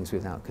these things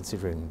without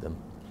considering them.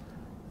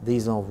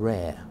 These are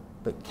rare,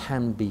 but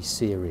can be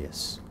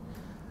serious.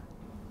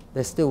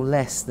 They're still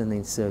less than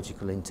in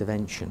surgical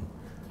intervention,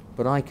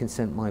 but I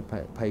consent my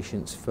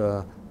patients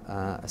for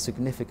a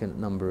significant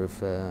number of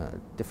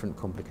different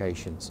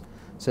complications.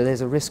 So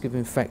there's a risk of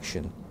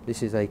infection.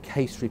 This is a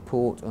case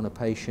report on a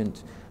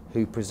patient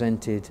who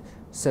presented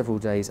several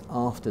days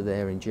after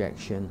their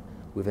injection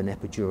with an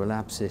epidural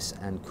abscess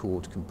and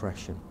cord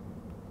compression.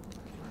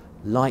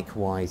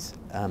 Likewise,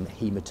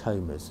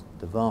 hematomas.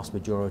 The vast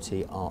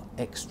majority are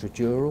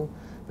extradural,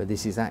 but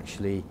this is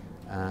actually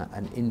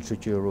an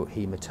intradural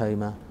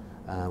hematoma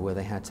where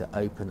they had to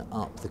open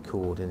up the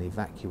cord and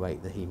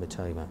evacuate the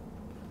hematoma.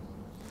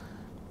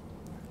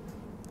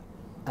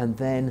 And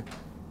then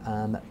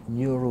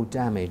neural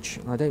damage.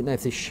 I don't know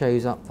if this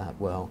shows up that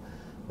well,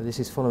 but this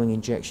is following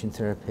injection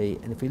therapy,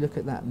 and if we look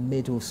at that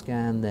middle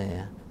scan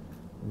there,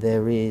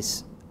 there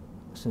is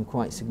some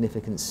quite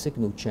significant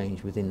signal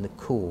change within the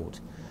cord,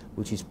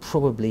 which is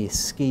probably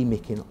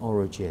ischemic in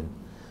origin,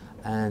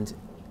 and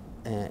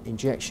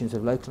injections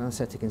of local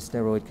anaesthetic and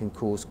steroid can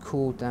cause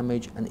cord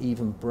damage and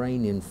even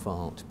brain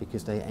infarct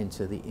because they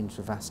enter the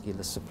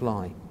intravascular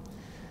supply.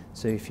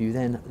 So if you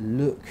then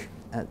look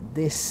at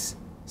this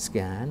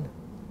scan,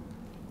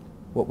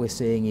 what we're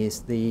seeing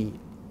is the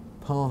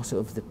part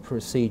of the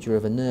procedure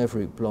of a nerve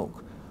root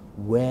block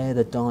where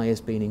the dye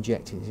has been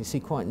injected. You see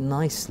quite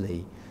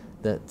nicely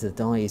that the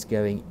dye is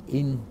going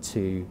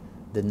into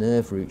the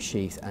nerve root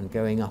sheath and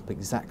going up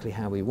exactly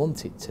how we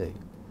want it to.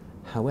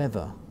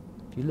 However,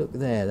 if you look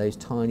there, those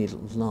tiny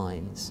little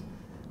lines,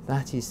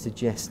 that is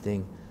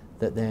suggesting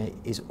that there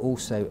is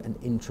also an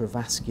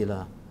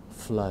intravascular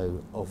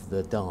flow of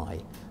the dye.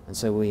 And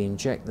so we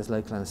inject this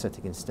local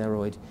anaesthetic and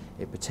steroid,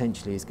 it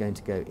potentially is going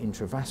to go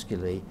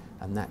intravascularly,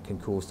 and that can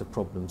cause the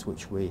problems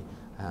which we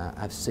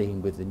have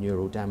seen with the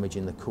neural damage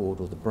in the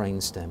cord or the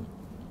brainstem.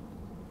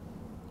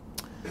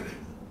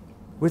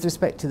 With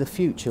respect to the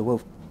future,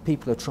 well,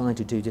 people are trying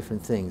to do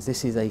different things.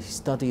 This is a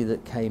study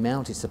that came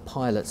out, it's a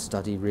pilot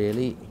study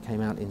really, it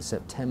came out in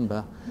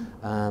September,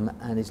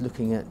 and is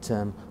looking at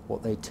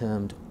what they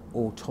termed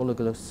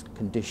autologous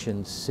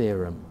conditioned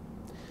serum.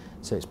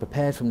 So it's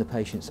prepared from the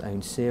patient's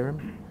own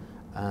serum,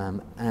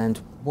 and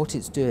what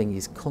it's doing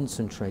is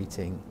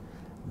concentrating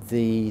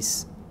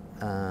these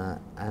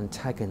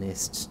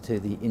antagonists to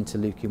the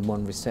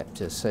interleukin-1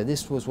 receptors. So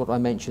this was what I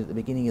mentioned at the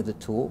beginning of the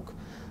talk,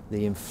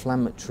 the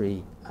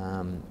inflammatory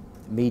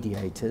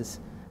mediators,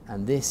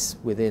 and this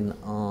within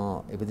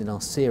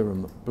our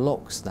serum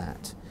blocks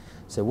that.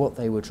 So what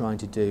they were trying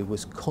to do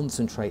was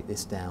concentrate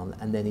this down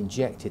and then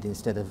inject it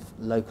instead of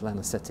local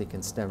anaesthetic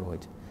and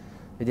steroid.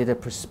 They did a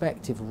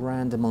prospective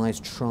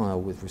randomised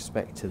trial with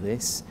respect to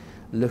this,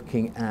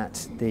 looking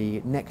at the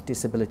neck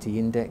disability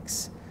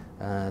index,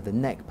 the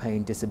neck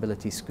pain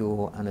disability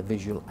score, and a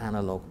visual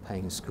analogue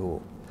pain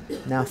score.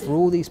 Now, for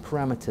all these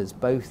parameters,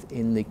 both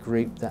in the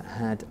group that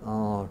had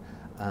our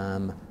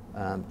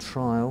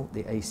trial,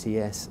 the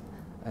ACS,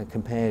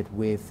 compared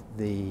with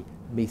the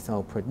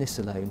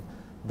methylprednisolone,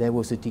 there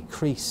was a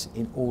decrease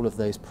in all of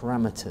those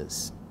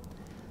parameters.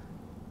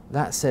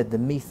 That said, the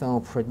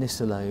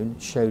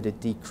methylprednisolone showed a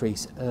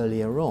decrease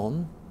earlier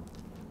on,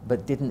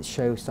 but didn't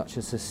show such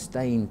a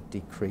sustained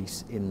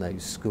decrease in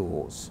those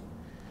scores.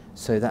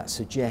 So that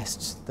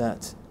suggests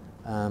that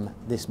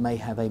this may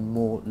have a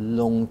more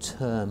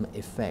long-term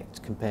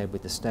effect compared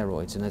with the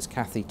steroids. And as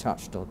Kathy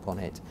touched upon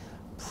it,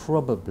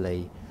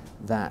 probably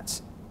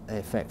that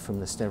effect from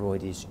the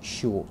steroid is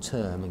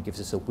short-term and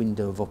gives us a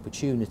window of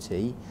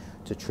opportunity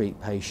to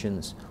treat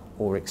patients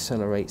or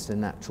accelerates the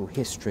natural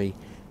history.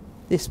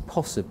 This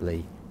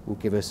possibly will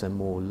give us a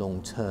more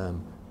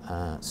long-term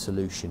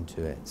solution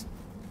to it.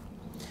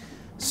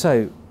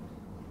 So,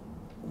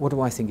 what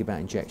do I think about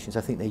injections?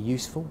 I think they're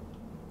useful.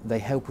 They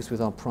help us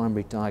with our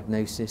primary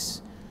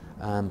diagnosis,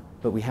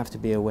 but we have to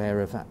be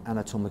aware of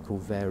anatomical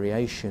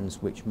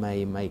variations which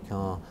may make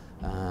our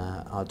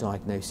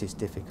diagnosis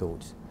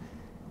difficult.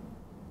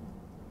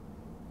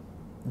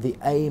 The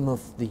aim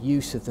of the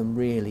use of them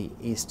really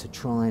is to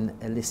try and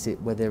elicit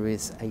whether there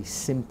is a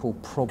simple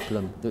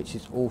problem which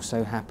is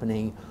also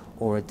happening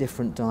or a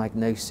different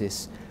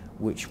diagnosis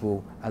which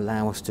will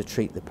allow us to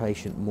treat the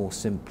patient more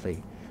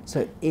simply.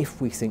 So if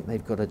we think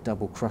they've got a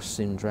double crush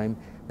syndrome,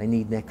 they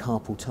need their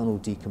carpal tunnel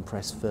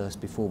decompressed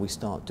first before we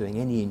start doing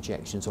any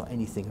injections or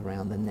anything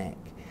around the neck.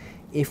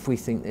 If we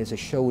think there's a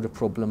shoulder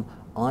problem,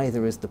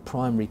 either as the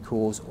primary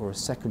cause or a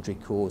secondary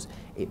cause,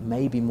 it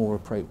may be more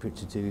appropriate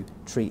to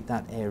treat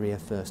that area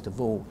first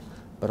of all,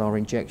 but our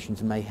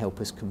injections may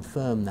help us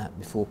confirm that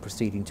before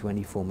proceeding to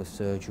any form of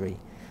surgery.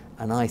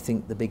 And I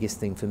think the biggest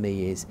thing for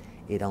me is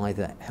it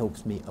either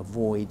helps me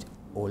avoid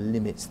or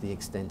limits the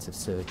extent of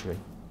surgery.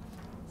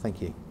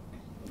 Thank you.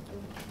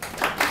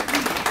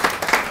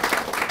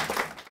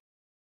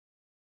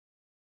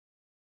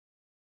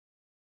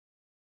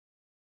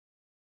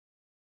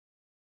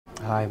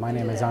 Hi, my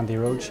name is Andy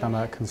Roach. I'm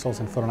a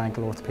consultant foot and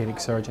ankle orthopaedic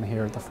surgeon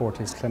here at the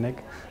Fortis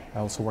Clinic. I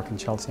also work in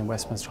Chelsea and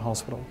Westminster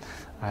Hospital.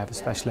 I have a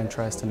special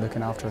interest in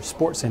looking after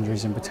sports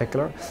injuries in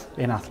particular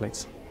in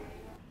athletes.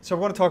 So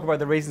we're going to talk about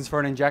the reasons for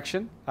an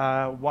injection,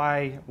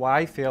 why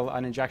I feel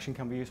an injection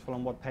can be useful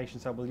and what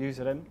patients I will use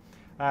it in.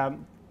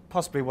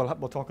 Possibly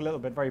we'll talk a little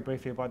bit very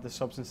briefly about the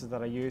substances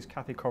that I use.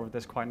 Kathy covered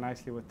this quite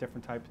nicely with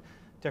different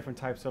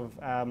types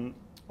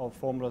of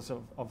formulas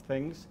of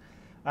things.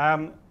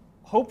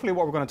 Hopefully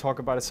what we're going to talk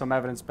about is some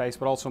evidence-based,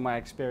 but also my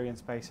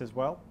experience-based as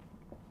well.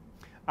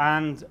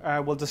 And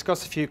we'll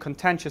discuss a few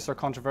contentious or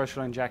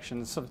controversial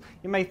injections. So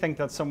you may think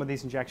that some of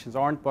these injections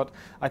aren't, but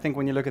I think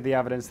when you look at the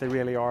evidence, they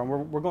really are. And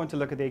we're going to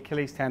look at the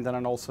Achilles tendon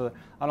and also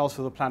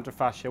the plantar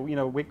fascia. You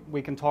know,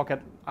 we can talk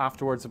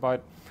afterwards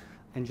about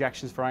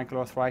injections for ankle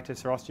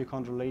arthritis or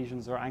osteochondral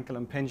lesions or ankle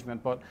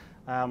impingement, but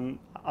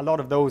a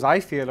lot of those I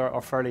feel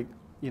are fairly,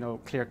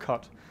 clear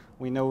cut.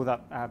 We know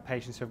that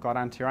patients who've got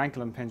anterior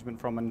ankle impingement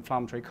from an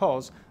inflammatory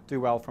cause do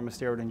well from a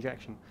steroid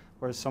injection,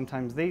 whereas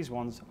sometimes these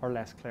ones are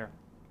less clear.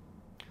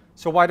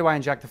 So why do I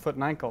inject the foot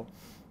and ankle?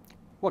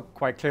 Well,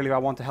 quite clearly I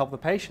want to help the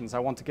patients. I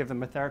want to give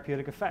them a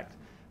therapeutic effect.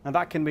 Now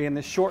that can be in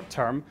the short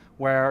term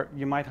where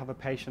you might have a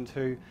patient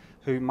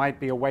who might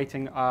be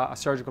awaiting a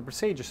surgical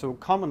procedure. So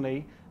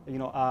commonly,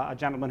 a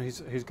gentleman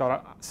who's got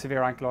a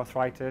severe ankle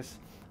arthritis,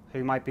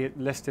 who might be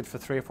listed for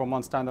 3 or 4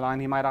 months down the line,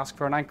 he might ask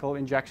for an ankle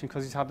injection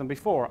because he's had them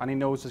before and he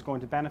knows it's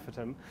going to benefit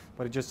him,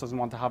 but he just doesn't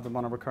want to have them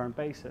on a recurrent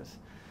basis.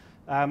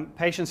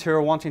 Patients who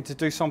are wanting to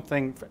do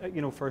something,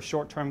 for a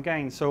short-term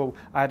gain. So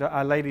I had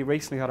a lady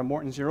recently who had a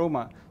Morton's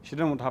neuroma. She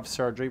didn't want to have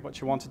surgery, but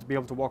she wanted to be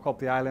able to walk up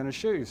the aisle in her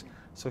shoes,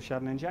 so she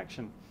had an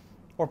injection.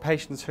 Or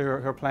patients who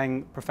are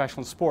playing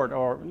professional sport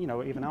or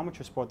even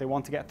amateur sport. They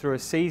want to get through a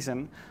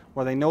season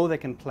where they know they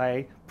can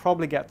play,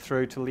 probably get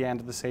through till the end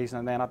of the season,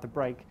 and then at the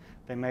break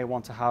they may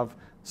want to have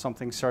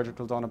something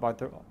surgical done about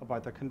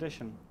their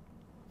condition.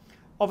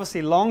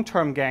 Obviously,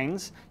 long-term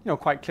gains.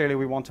 Quite clearly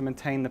we want to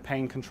maintain the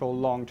pain control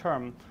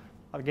long-term.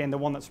 Again, the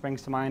one that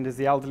springs to mind is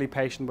the elderly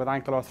patient with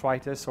ankle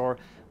arthritis or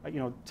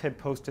tib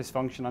post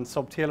dysfunction and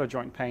subtalar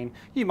joint pain.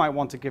 You might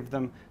want to give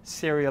them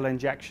serial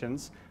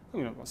injections,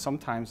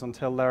 sometimes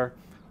until they're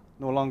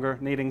no longer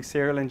needing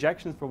serial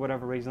injections for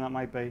whatever reason that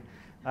might be.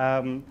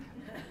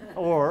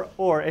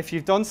 Or if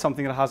you've done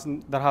something that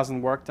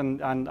hasn't worked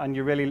and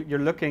you're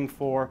looking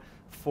for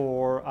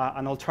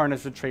an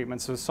alternative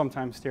treatment, so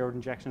sometimes steroid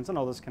injections and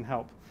others can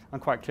help. And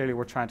quite clearly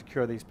we're trying to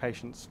cure these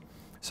patients.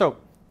 So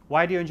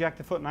why do you inject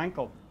the foot and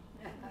ankle?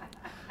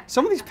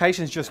 Some of these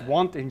patients just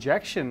want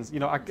injections.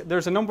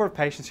 There's a number of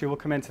patients who will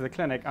come into the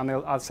clinic and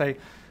I'll say,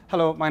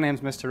 hello, my name's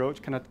Mr. Roach.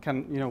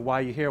 Why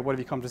are you here? What have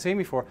you come to see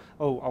me for?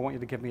 Oh, I want you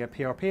to give me a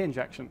PRP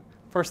injection.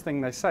 First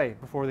thing they say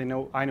before I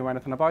know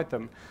anything about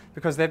them,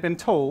 because they've been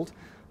told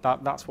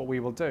that that's what we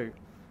will do.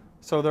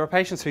 So there are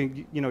patients who,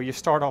 you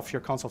start off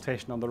your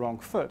consultation on the wrong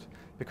foot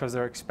because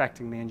they're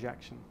expecting the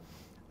injection.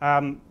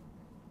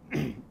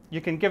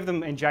 You can give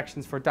them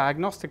injections for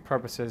diagnostic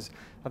purposes.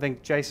 I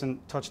think Jason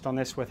touched on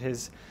this with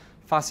his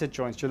facet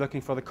joints. You're looking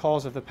for the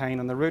cause of the pain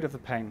and the root of the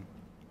pain.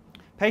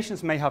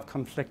 Patients may have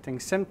conflicting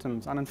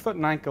symptoms, and in foot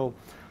and ankle,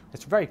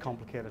 it's very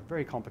complicated,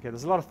 very complicated.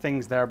 There's a lot of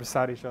things there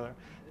beside each other.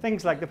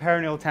 Things like the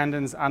peroneal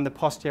tendons and the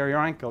posterior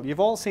ankle. You've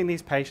all seen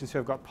these patients who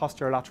have got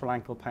posterior lateral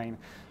ankle pain.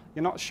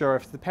 You're not sure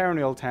if it's the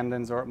peroneal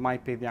tendons or it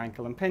might be the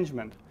ankle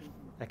impingement.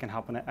 It can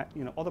happen at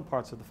other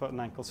parts of the foot and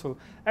ankle. So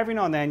every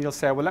now and then you'll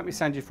say, well, let me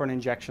send you for an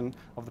injection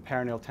of the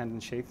peroneal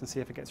tendon sheath and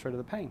see if it gets rid of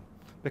the pain.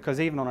 Because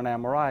even on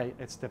an MRI,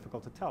 it's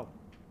difficult to tell.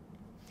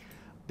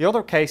 The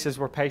other cases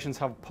where patients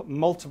have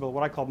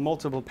what I call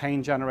multiple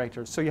pain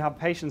generators. So you have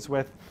patients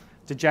with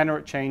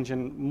degenerate change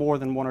in more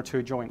than 1 or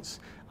 2 joints.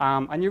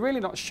 And you're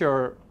really not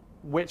sure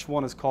which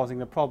one is causing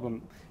the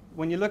problem.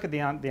 When you look at the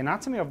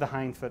anatomy of the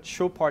hindfoot,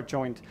 show part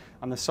joint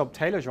and the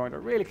subtalar joint are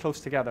really close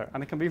together.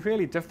 And it can be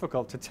really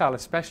difficult to tell,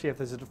 especially if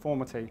there's a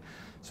deformity.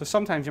 So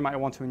sometimes you might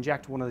want to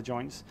inject one of the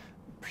joints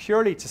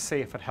purely to see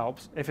if it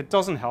helps. If it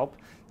doesn't help,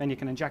 then you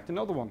can inject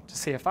another one to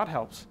see if that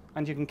helps.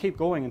 And you can keep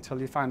going until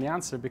you find the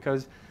answer,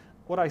 because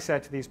what I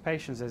said to these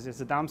patients is,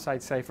 it's a damn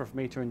sight safer for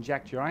me to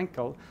inject your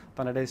ankle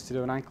than it is to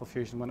do an ankle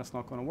fusion when it's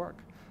not going to work.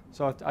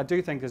 So I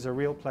do think there's a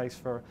real place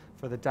for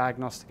the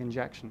diagnostic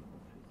injection.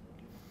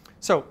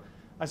 So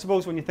I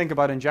suppose when you think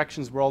about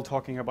injections, we're all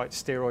talking about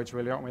steroids,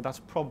 really, aren't we? That's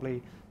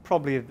probably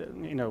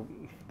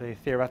the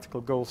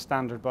theoretical gold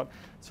standard. But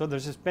so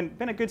there's just been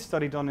a good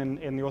study done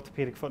in the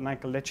orthopedic foot and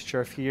ankle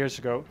literature a few years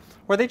ago,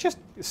 where they just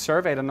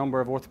surveyed a number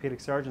of orthopedic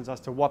surgeons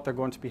as to what they're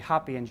going to be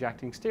happy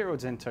injecting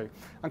steroids into.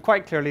 And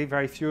quite clearly,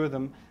 very few of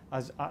them,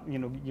 as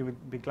you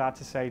would be glad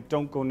to say,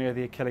 don't go near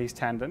the Achilles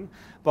tendon,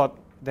 but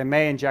they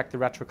may inject the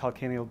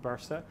retrocalcaneal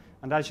bursa.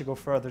 And as you go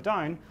further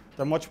down,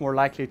 they're much more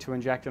likely to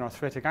inject an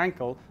arthritic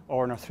ankle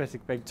or an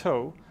arthritic big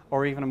toe,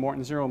 or even a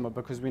Morton's neuroma,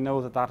 because we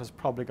know that has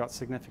probably got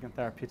significant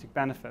therapeutic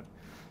benefit.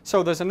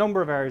 So there's a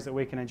number of areas that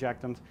we can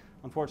inject, and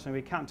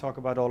unfortunately we can't talk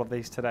about all of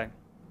these today.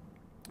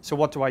 So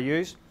what do I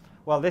use?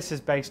 Well, this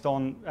is based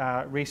on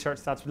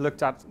research that's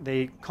looked at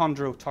the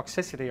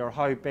chondrotoxicity, or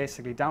how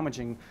basically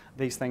damaging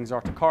these things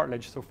are to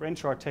cartilage. So for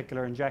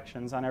intra-articular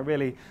injections, and I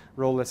really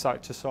roll this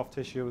out to soft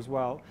tissue as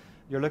well,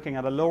 you're looking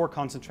at a lower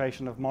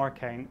concentration of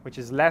marcaine, which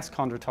is less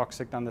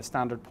chondrotoxic than the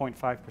standard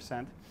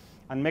 0.5%.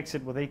 and mix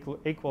it with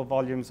equal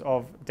volumes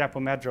of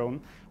depomedrone,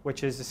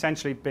 which has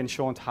essentially been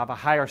shown to have a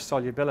higher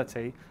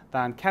solubility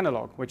than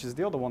Kenalog, which is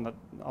the other one that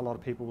a lot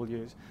of people will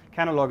use.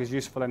 Kenalog is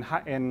useful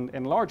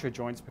in larger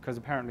joints because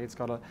apparently it's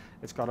got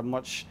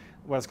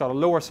a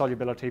lower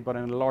solubility, but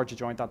in a larger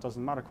joint that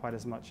doesn't matter quite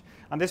as much.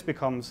 And this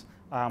becomes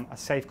a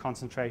safe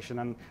concentration,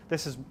 and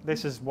this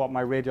is what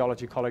my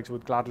radiology colleagues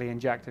would gladly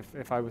inject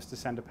if I was to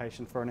send a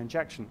patient for an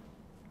injection.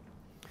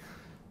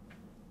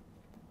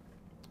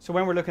 So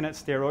when we're looking at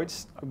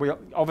steroids,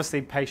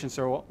 obviously patients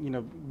are,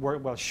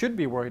 should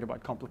be worried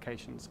about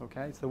complications.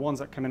 Okay, it's the ones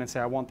that come in and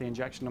say, "I want the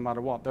injection no matter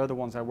what." They're the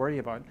ones I worry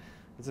about.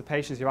 It's the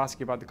patients who ask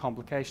you about the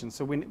complications.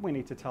 So we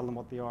need to tell them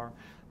what they are.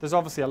 There's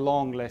obviously a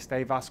long list: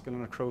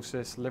 avascular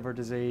necrosis, liver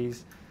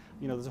disease.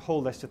 There's a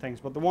whole list of things.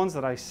 But the ones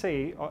that I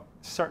see are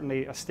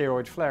certainly a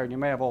steroid flare. And you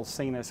may have all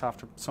seen this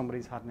after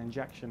somebody's had an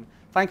injection.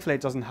 Thankfully,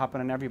 it doesn't happen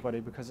in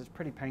everybody because it's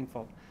pretty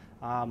painful.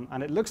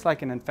 And it looks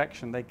like an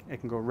infection. It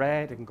can go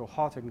red, it can go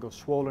hot, it can go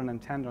swollen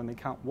and tender, and they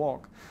can't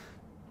walk.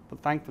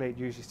 But thankfully, it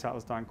usually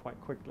settles down quite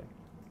quickly.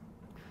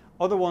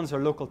 Other ones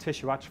are local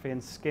tissue atrophy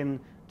and skin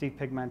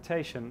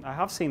depigmentation. I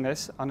have seen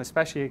this, and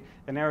especially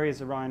in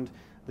areas around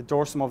the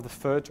dorsum of the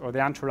foot or the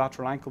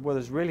anterolateral ankle where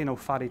there's really no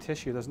fatty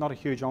tissue. There's not a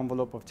huge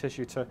envelope of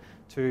tissue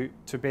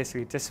to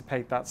basically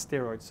dissipate that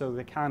steroid. So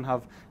they can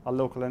have a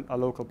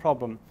local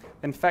problem.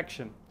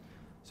 Infection.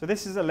 So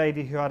this is a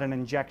lady who had an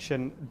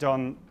injection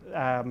done,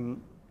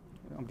 I'm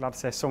glad to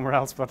say somewhere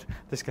else, but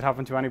this could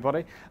happen to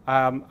anybody.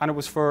 And it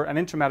was for an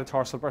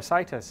intrametatarsal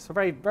bursitis. So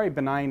very, very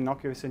benign,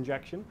 innocuous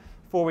injection.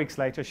 4 weeks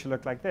later, she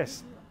looked like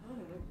this.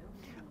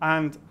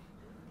 And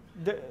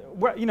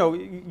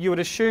you would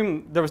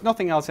assume there was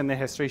nothing else in the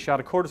history. She had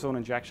a cortisone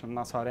injection, and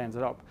that's how it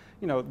ended up.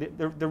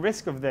 The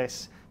risk of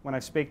this, when I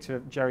speak to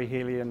Jerry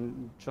Healy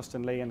and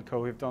Justin Lee and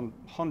co, who've done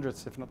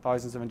hundreds, if not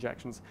thousands of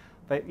injections,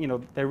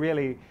 they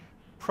really,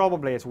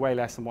 probably it's way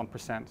less than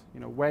 1%,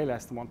 way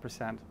less than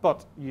 1%.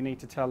 But you need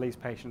to tell these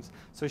patients.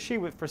 So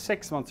for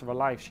 6 months of her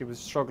life, she was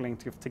struggling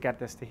to get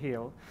this to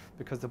heal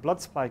because the blood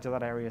supply to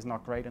that area is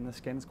not great and the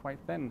skin's quite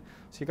thin.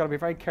 So you've got to be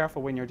very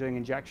careful when you're doing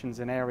injections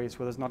in areas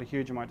where there's not a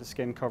huge amount of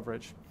skin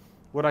coverage.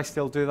 Would I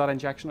still do that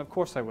injection? Of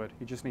course I would.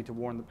 You just need to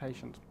warn the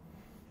patient.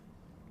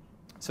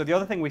 So the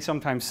other thing we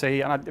sometimes see,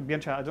 and I'd be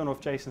interested, I don't know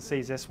if Jason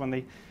sees this when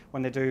they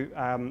do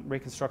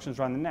reconstructions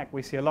around the neck,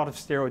 we see a lot of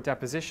steroid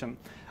deposition.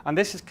 And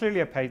this is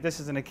clearly this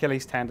is an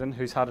Achilles tendon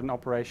who's had an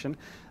operation,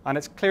 and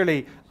it's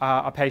clearly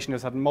a patient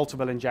who's had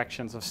multiple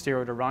injections of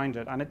steroid around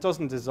it, and it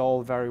doesn't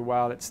dissolve very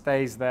well. It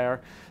stays there,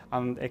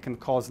 and it can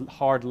cause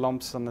hard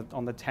lumps on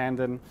the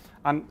tendon,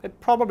 and it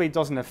probably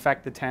doesn't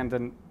affect the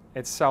tendon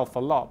itself a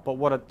lot, but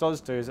what it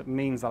does do is it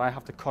means that I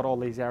have to cut all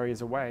these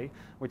areas away,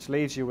 which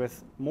leaves you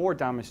with more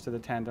damage to the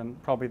tendon,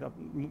 probably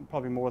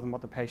more than what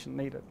the patient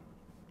needed.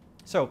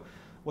 So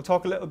we'll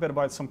talk a little bit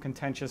about some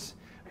contentious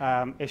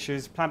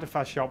issues, plantar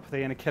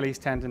fasciopathy and Achilles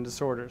tendon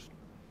disorders.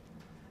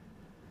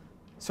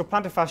 So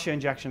plantar fascia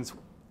injections.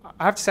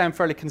 I have to say I'm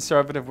fairly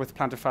conservative with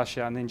plantar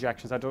fascia and the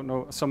injections. I don't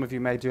know, some of you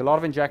may do a lot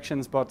of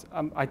injections, but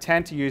I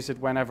tend to use it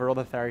whenever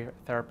other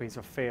therapies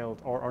have failed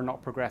or are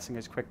not progressing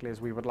as quickly as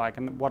we would like.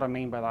 And what I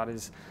mean by that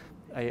is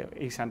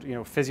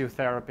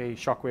physiotherapy,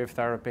 shockwave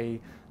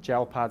therapy,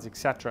 gel pads,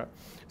 etc.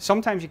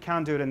 Sometimes you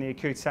can do it in the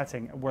acute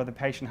setting where the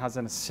patient has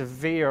a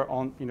severe,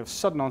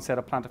 sudden onset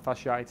of plantar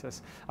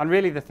fasciitis. And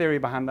really the theory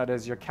behind that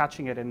is you're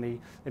catching it in the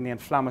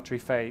inflammatory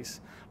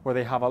phase, where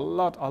they have a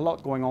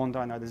lot going on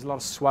down there. There's a lot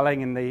of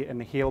swelling in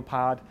the heel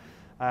pad.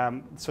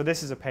 So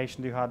this is a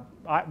patient who had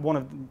one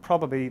of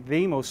probably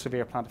the most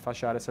severe plantar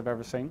fasciitis I've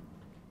ever seen.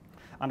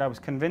 And I was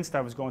convinced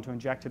I was going to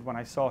inject it when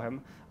I saw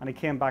him. And he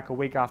came back a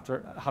week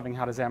after having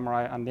had his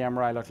MRI, and the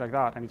MRI looked like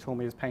that. And he told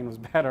me his pain was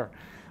better.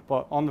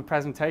 But on the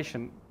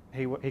presentation,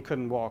 he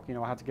couldn't walk. I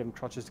had to give him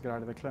crutches to get out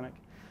of the clinic.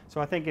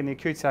 So I think in the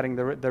acute setting,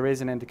 there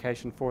is an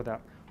indication for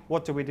that.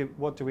 What do we do?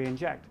 What do we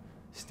inject?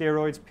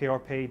 Steroids,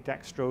 PRP,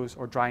 dextrose,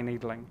 or dry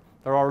needling.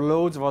 There are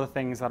loads of other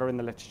things that are in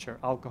the literature,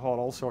 alcohol,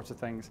 all sorts of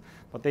things.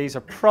 But these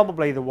are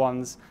probably the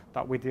ones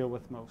that we deal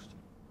with most.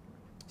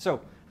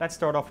 So let's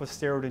start off with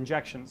steroid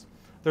injections.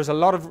 There's a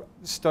lot of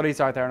studies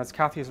out there, and as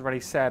Kathy has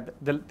already said,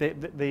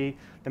 the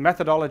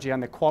methodology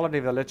and the quality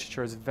of the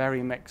literature is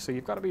very mixed. So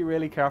you've got to be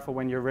really careful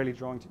when you're really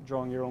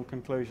drawing your own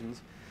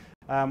conclusions.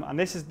 And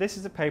this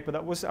is a paper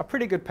that was a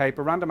pretty good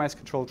paper, randomized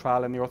controlled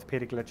trial in the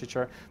orthopedic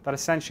literature that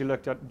essentially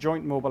looked at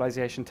joint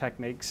mobilization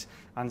techniques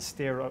and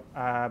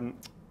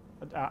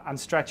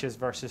stretches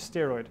versus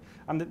steroid.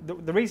 And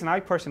the reason I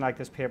personally like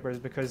this paper is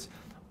because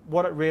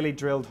what it really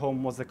drilled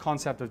home was the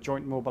concept of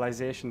joint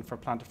mobilization for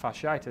plantar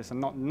fasciitis, and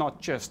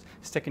not just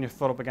sticking your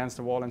foot up against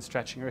the wall and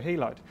stretching your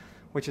heel out,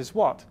 which is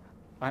what,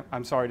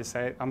 I'm sorry to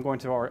say, I'm going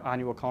to our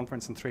annual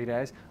conference in 3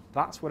 days.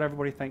 That's what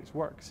everybody thinks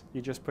works.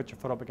 You just put your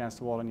foot up against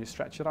the wall and you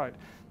stretch it out.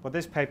 But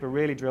this paper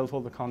really drilled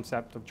home the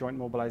concept of joint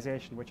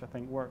mobilization, which I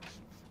think works,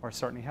 or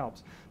certainly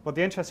helps. But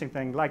the interesting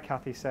thing, like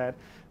Kathy said,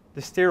 the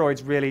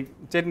steroids really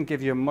didn't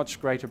give you a much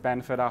greater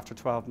benefit after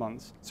 12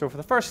 months. So for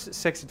the first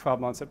 6 to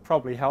 12 months, it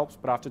probably helps,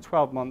 but after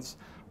 12 months,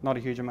 not a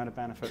huge amount of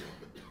benefit.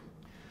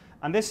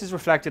 And this is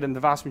reflected in the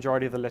vast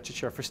majority of the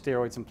literature for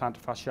steroids and plantar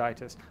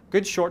fasciitis.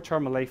 Good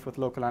short-term relief with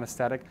local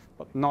anesthetic,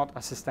 but not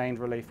a sustained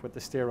relief with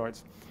the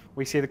steroids.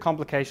 We see the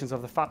complications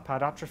of the fat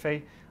pad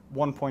atrophy,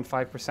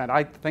 1.5%.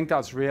 I think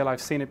that's real.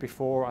 I've seen it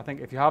before. I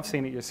think if you have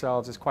seen it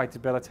yourselves, it's quite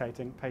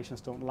debilitating. Patients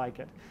don't like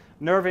it.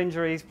 Nerve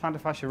injuries, plantar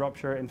fascia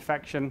rupture,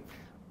 infection,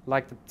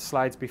 like the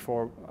slides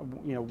before,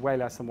 way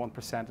less than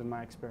 1% in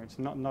my experience.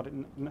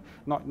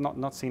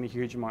 Not seen a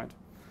huge amount.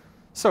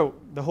 So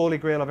the holy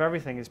grail of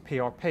everything is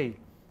PRP.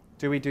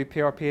 Do we do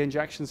PRP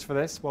injections for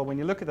this? Well, when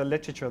you look at the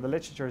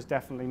literature is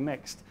definitely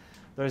mixed.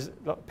 There's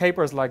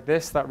papers like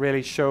this that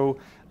really show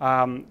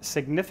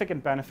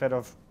significant benefit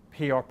of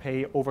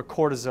PRP over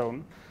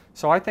cortisone.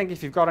 So I think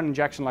if you've got an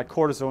injection like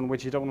cortisone,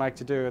 which you don't like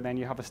to do, and then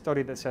you have a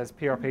study that says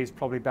PRP is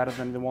probably better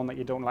than the one that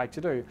you don't like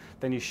to do,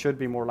 then you should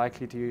be more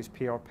likely to use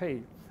PRP.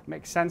 It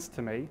makes sense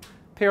to me.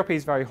 PRP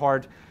is very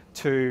hard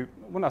to,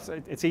 well,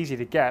 it's easy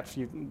to get.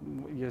 You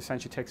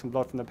essentially take some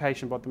blood from the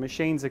patient, but the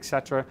machines,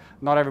 etc.,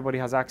 not everybody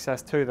has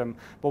access to them.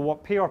 But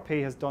what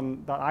PRP has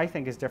done that I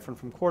think is different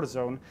from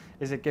cortisone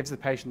is it gives the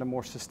patient a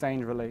more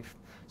sustained relief.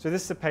 So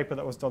this is a paper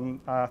that was done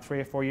 3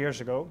 or 4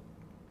 years ago.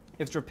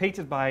 It's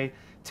repeated by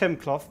Tim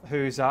Clough,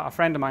 who's a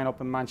friend of mine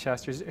up in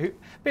Manchester, who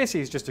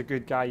basically is just a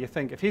good guy. You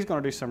think if he's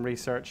going to do some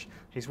research,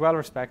 he's well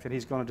respected,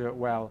 he's going to do it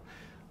well.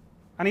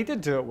 And he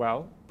did do it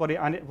well, but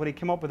he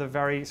came up with a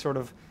very sort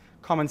of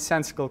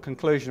commonsensical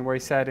conclusion where he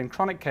said in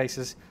chronic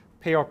cases,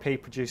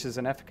 PRP produces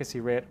an efficacy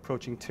rate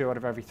approaching 2 out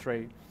of every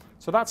 3.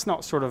 So that's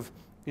not sort of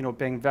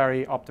being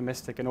very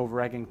optimistic and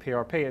over-egging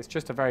PRP. It's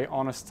just a very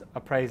honest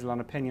appraisal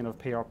and opinion of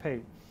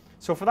PRP.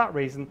 So for that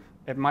reason,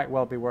 it might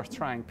well be worth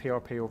trying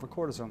PRP over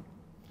cortisone.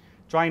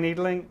 Dry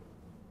needling,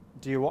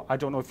 I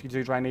don't know if you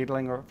do dry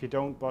needling or if you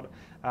don't, but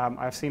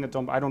I've seen it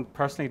done. I don't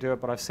personally do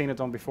it, but I've seen it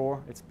done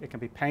before. It can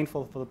be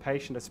painful for the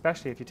patient,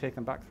 especially if you take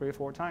them back 3 or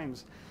 4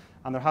 times.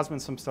 And there has been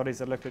some studies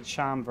that looked at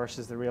sham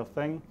versus the real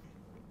thing.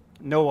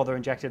 No other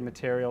injected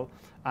material,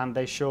 and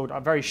they showed a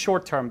very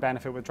short-term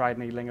benefit with dry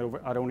needling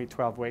at only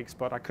 12 weeks,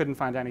 but I couldn't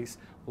find any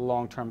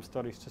long-term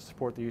studies to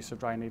support the use of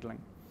dry needling.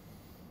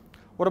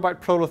 What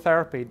about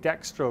prolotherapy,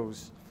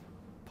 dextrose,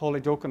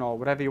 polidocanol,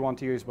 whatever you want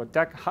to use, but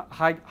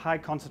high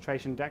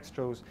concentration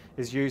dextrose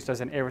is used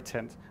as an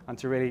irritant and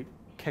to really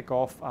kick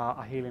off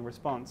a healing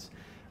response.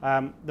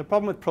 The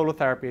problem with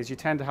prolotherapy is you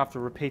tend to have to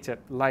repeat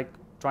it like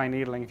dry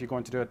needling if you're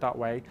going to do it that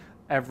way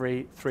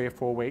every 3 or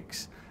 4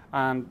 weeks.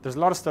 And there's a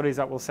lot of studies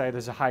that will say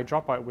there's a high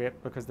dropout rate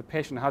because the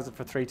patient has it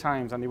for 3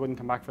 times and they wouldn't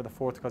come back for the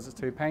 4th because it's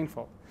too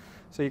painful.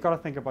 So you've got to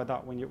think about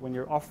that when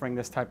you're offering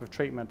this type of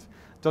treatment.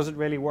 Does it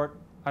really work?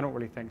 I don't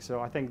really think so.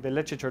 I think the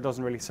literature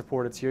doesn't really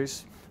support its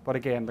use, but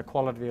again, the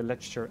quality of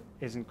literature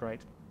isn't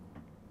great.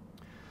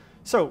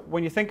 So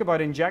when you think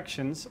about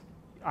injections,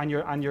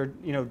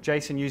 and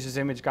Jason uses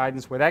image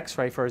guidance with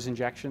X-ray for his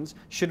injections,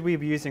 should we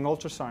be using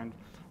ultrasound?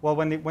 Well,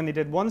 when they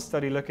did one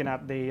study looking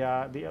at the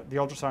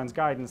ultrasound's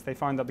guidance, they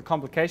found that the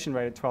complication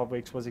rate at 12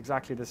 weeks was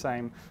exactly the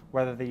same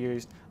whether they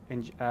used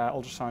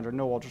ultrasound or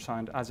no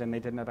ultrasound, as in they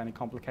didn't have any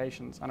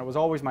complications. And it was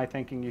always my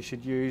thinking you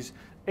should use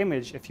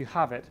image if you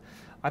have it.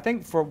 I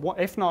think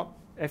if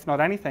not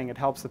anything, it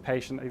helps the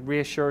patient, it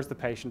reassures the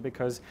patient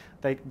because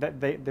the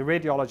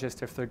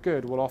radiologist, if they're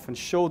good, will often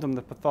show them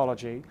the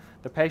pathology.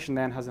 The patient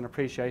then has an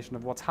appreciation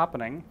of what's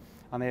happening,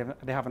 and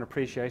they have an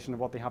appreciation of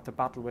what they have to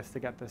battle with to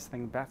get this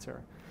thing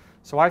better.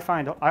 So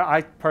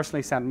I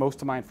personally send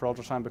most of mine for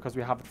ultrasound because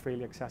we have it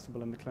freely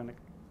accessible in the clinic.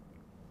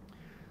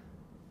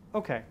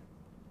 Okay,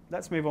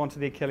 let's move on to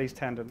the Achilles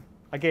tendon.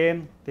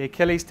 Again, the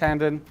Achilles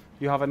tendon,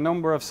 you have a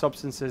number of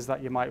substances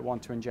that you might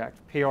want to inject,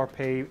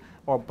 PRP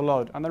or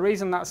blood. And the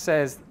reason that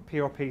says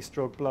PRP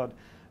stroke blood,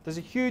 there's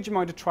a huge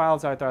amount of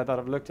trials out there that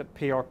have looked at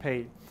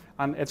PRP,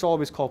 and it's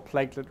always called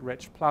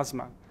platelet-rich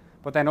plasma.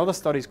 But then other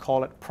studies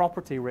call it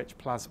property-rich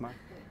plasma,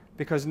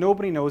 because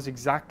nobody knows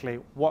exactly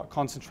what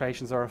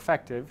concentrations are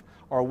effective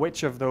or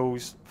which of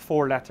those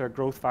 4-letter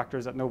growth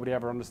factors that nobody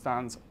ever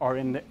understands are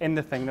in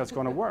the thing that's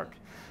going to work.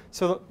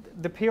 So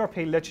the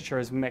PRP literature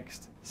is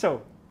mixed.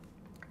 So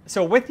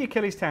with the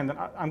Achilles tendon,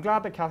 I'm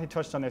glad that Kathy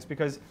touched on this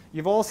because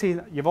you've all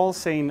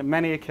seen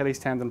many Achilles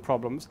tendon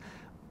problems.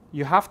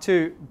 You have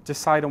to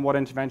decide on what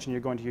intervention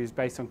you're going to use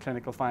based on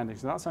clinical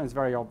findings. And that sounds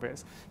very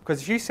obvious.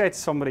 Because if you say to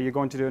somebody you're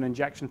going to do an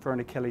injection for an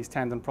Achilles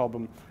tendon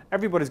problem,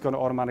 everybody's going to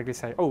automatically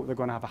say, oh, they're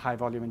going to have a high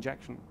volume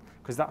injection,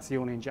 because that's the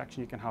only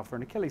injection you can have for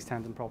an Achilles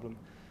tendon problem.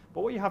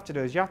 But what you have to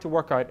do is you have to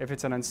work out if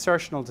it's an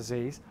insertional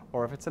disease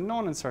or if it's a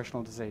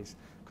non-insertional disease.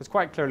 Because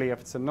quite clearly,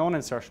 if it's a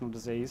non-insertional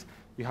disease,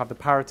 you have the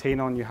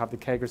paratenon, you have the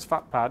Kager's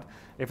fat pad.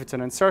 If it's an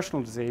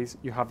insertional disease,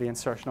 you have the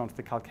insertion onto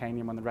the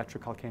calcaneum and the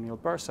retrocalcaneal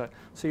bursa.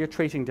 So you're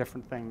treating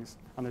different things,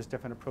 and there's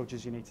different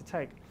approaches you need to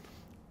take.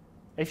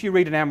 If you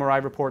read an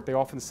MRI report, they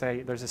often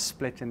say there's a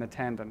split in the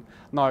tendon.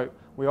 Now,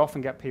 we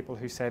often get people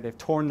who say they've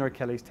torn their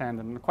Achilles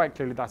tendon, and quite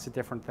clearly that's a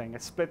different thing. A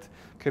split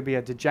could be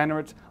a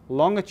degenerate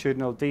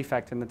longitudinal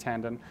defect in the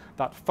tendon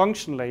that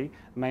functionally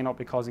may not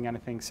be causing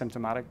anything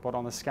symptomatic, but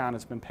on the scan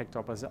it's been picked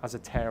up as a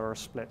tear or a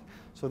split.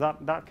 So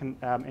that can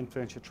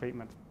influence your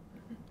treatment.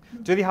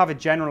 Do they have a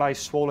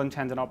generalized swollen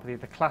tendinopathy,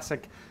 the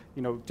classic,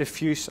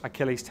 diffuse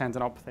Achilles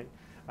tendinopathy?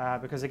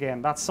 Because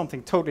again, that's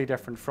something totally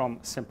different from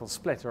a simple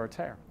split or a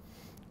tear.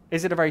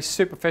 Is it a very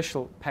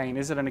superficial pain?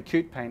 Is it an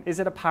acute pain? Is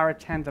it a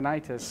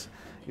paratendinitis?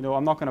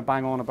 I'm not going to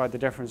bang on about the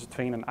difference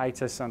between an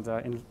itis and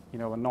a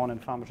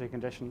non-inflammatory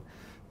condition.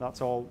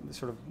 That's all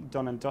sort of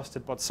done and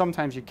dusted. But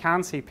sometimes you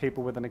can see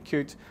people with an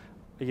acute,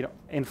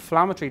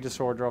 inflammatory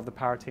disorder of the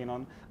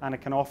paratenon, and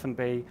it can often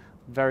be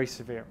very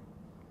severe.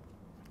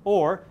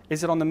 Or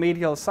is it on the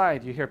medial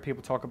side? You hear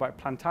people talk about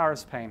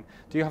plantaris pain.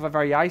 Do you have a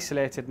very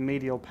isolated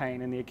medial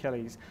pain in the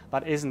Achilles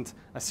that isn't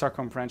a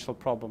circumferential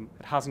problem?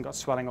 It hasn't got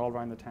swelling all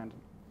around the tendon.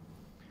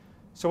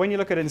 So when you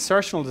look at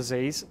insertional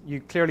disease,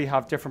 you clearly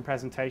have different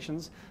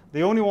presentations.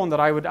 The only one that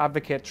I would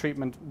advocate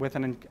treatment with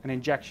an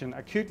injection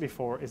acutely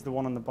for is the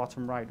one on the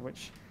bottom right,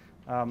 which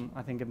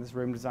I think in this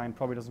room design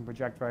probably doesn't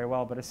project very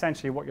well, but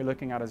essentially what you're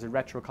looking at is a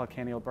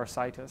retrocalcaneal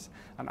bursitis,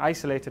 an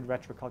isolated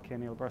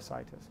retrocalcaneal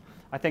bursitis.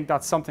 I think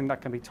that's something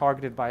that can be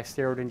targeted by a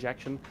steroid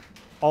injection,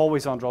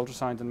 always under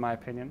ultrasound in my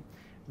opinion.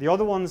 The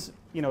other ones,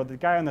 the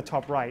guy on the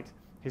top right,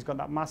 he's got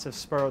that massive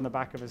spur on the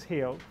back of his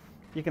heel.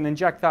 You can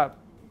inject that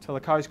till the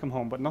cows come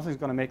home, but nothing's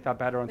going to make that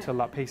better until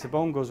that piece of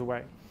bone goes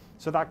away.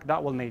 So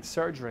that will need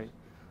surgery.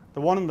 The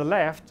one on the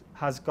left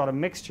has got a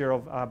mixture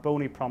of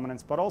bony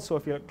prominence, but also,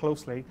 if you look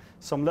closely,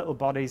 some little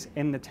bodies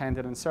in the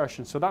tendon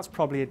insertion. So that's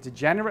probably a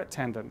degenerate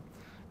tendon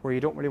where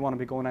you don't really want to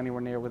be going anywhere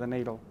near with a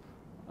needle,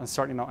 and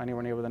certainly not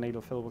anywhere near with a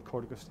needle filled with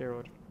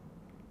corticosteroid.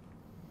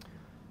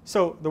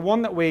 So the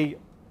one that we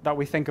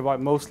think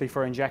about mostly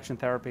for injection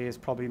therapy is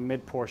probably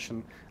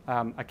mid-portion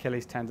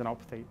Achilles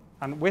tendinopathy.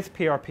 And with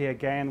PRP,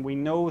 again, we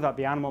know that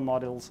the animal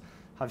models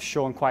have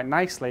shown quite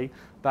nicely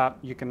that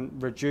you can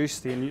reduce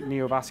the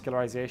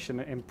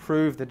neovascularization,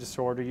 improve the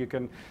disorder, you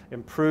can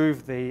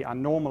improve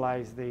and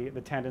normalize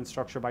the tendon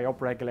structure by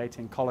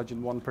upregulating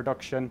collagen 1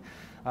 production.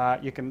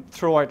 You can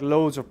throw out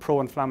loads of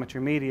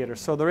pro-inflammatory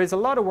mediators. So there is a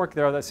lot of work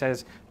there that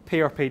says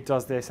PRP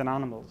does this in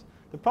animals.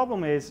 The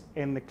problem is,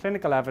 in the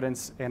clinical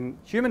evidence in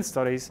human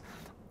studies,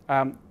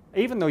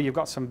 even though you've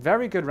got some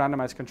very good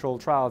randomized controlled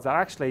trials that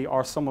actually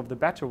are some of the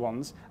better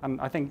ones, and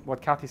I think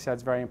what Kathy said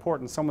is very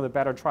important, some of the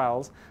better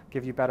trials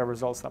give you better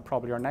results that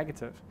probably are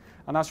negative.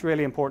 And that's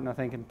really important, I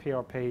think, in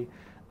PRP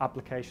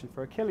application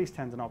for Achilles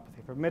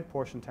tendinopathy, for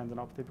mid-portion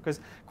tendinopathy,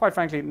 because quite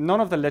frankly, none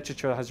of the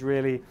literature has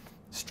really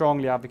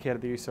strongly advocated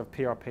the use of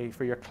PRP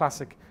for your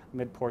classic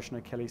mid-portion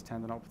Achilles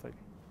tendinopathy.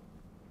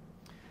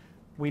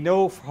 We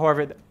know,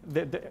 however,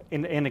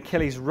 in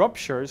Achilles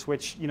ruptures,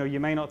 which you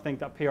may not think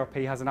that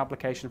PRP has an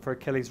application for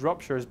Achilles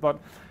ruptures, but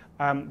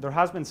there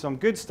has been some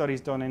good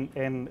studies done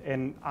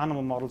in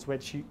animal models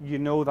which you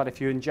know that if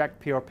you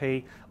inject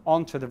PRP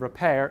onto the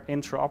repair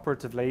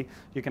intraoperatively,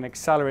 you can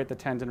accelerate the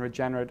tendon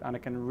regenerate and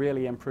it can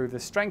really improve the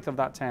strength of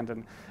that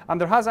tendon. And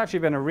there has actually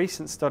been a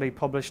recent study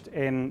published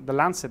in The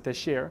Lancet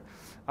this year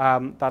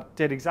that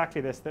did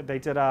exactly this. That they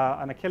did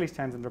an Achilles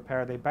tendon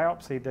repair. They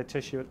biopsied the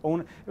tissue.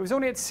 It was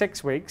only at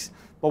 6 weeks,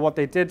 but what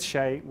they did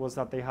show was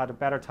that they had a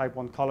better type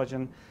 1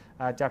 collagen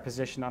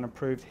deposition and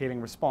improved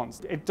healing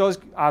response. It does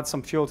add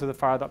some fuel to the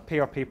fire that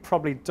PRP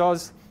probably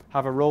does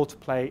have a role to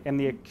play in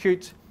the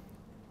acute,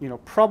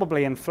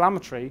 probably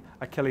inflammatory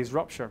Achilles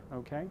rupture,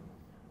 okay?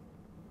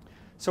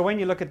 So when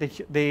you look at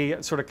the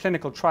sort of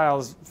clinical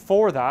trials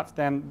for that,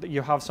 then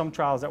you have some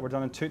trials that were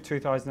done in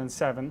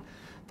 2007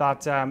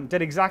 that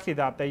did exactly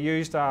that. They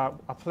used a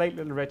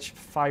platelet-rich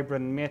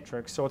fibrin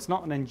matrix. So it's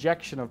not an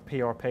injection of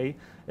PRP,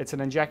 it's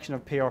an injection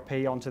of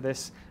PRP onto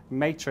this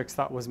matrix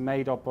that was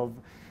made up of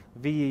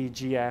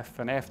VEGF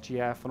and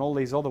FGF and all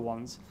these other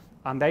ones.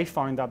 And they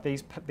found that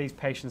these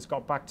patients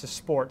got back to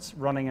sports,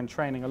 running and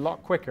training a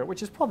lot quicker,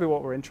 which is probably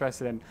what we're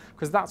interested in,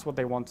 because that's what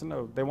they want to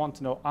know. They want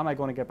to know, am I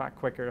going to get back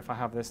quicker if I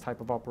have this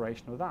type of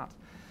operation or that?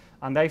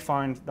 And they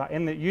found that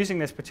using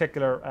this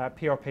particular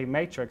PRP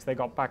matrix, they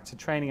got back to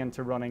training and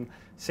to running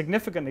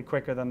significantly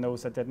quicker than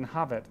those that didn't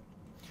have it.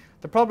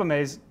 The problem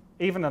is,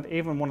 even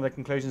one of the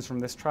conclusions from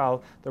this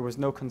trial, there was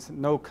no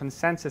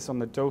consensus on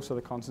the dose or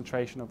the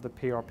concentration of the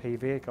PRP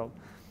vehicle.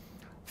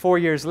 4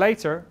 years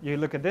later, you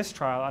look at this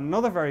trial,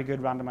 another very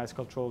good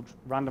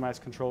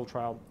randomized control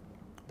trial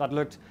that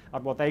looked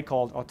at what they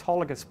called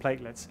autologous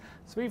platelets.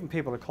 So even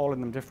people are calling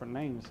them different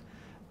names.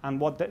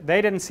 And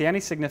they didn't see any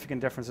significant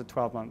difference at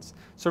 12 months.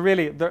 So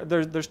really,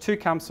 there's two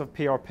camps of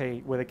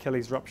PRP with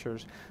Achilles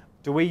ruptures.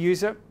 Do we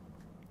use it?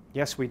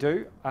 Yes, we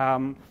do.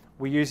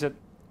 We use it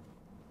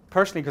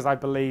personally because I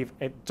believe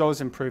it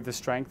does improve the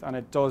strength and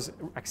it does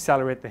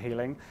accelerate the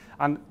healing.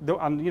 And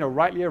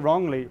rightly or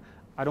wrongly,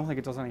 I don't think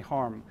it does any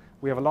harm.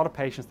 We have a lot of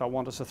patients that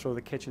want us to throw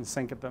the kitchen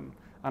sink at them.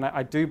 And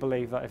I do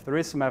believe that if there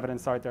is some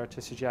evidence out there to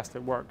suggest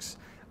it works,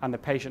 and the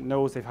patient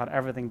knows they've had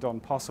everything done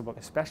possible,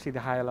 especially the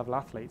higher level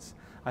athletes,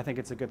 I think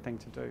it's a good thing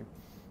to do.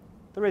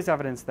 There is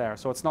evidence there,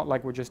 so it's not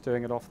like we're just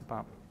doing it off the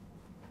bat.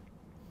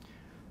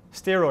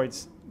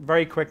 Steroids,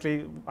 very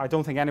quickly, I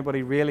don't think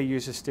anybody really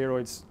uses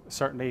steroids,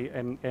 certainly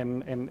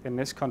in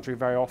this country,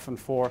 very often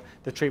for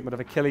the treatment of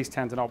Achilles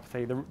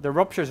tendinopathy. The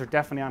ruptures are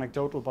definitely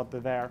anecdotal, but they're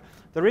there.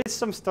 There is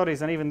some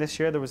studies, and even this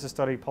year there was a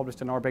study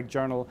published in our big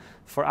journal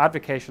for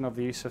advocacy of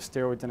the use of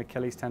steroids in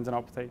Achilles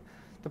tendinopathy.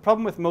 The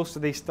problem with most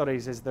of these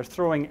studies is they're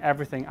throwing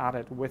everything at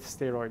it with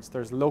steroids.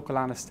 There's local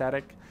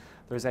anesthetic,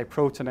 there's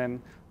aprotonin,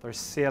 there's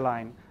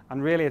saline,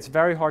 and really it's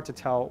very hard to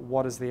tell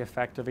what is the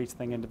effect of each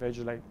thing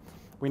individually.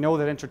 We know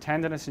that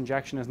intratendinous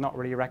injection is not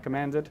really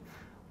recommended.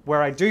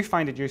 Where I do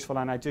find it useful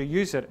and I do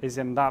use it is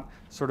in that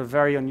sort of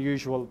very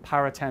unusual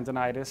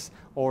paratendinitis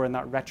or in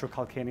that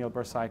retrocalcaneal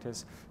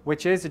bursitis,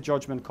 which is a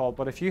judgment call.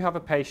 But if you have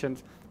a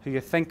patient who you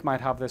think might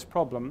have this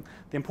problem,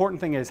 the important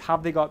thing is,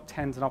 have they got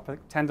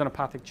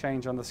tendinopathic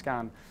change on the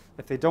scan?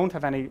 If they don't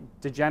have any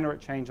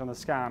degenerate change on the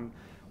scan,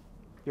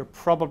 you're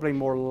probably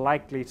more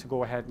likely to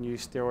go ahead and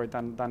use steroid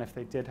than if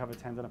they did have a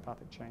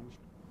tendinopathic change.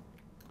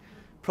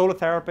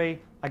 Prolotherapy,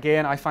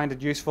 again, I find it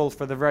useful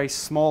for the very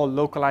small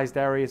localized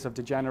areas of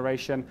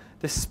degeneration.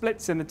 The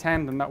splits in the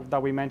tendon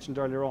that we mentioned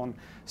earlier on,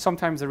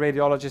 sometimes the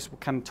radiologist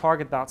can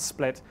target that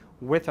split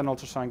with an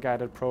ultrasound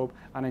guided probe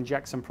and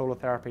inject some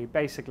prolotherapy,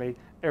 basically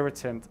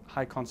irritant,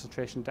 high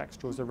concentration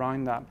dextrose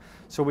around that.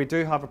 So we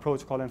do have a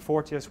protocol in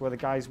Fortius where the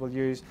guys will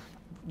use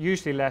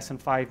usually less than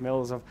 5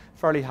 mils of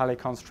fairly highly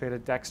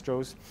concentrated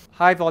dextrose.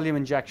 High volume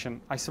injection,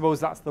 I suppose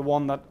that's the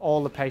one that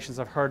all the patients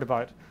have heard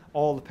about,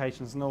 all the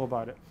patients know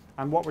about it.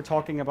 And what we're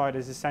talking about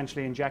is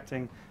essentially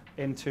injecting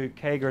into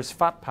Kager's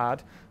fat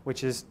pad,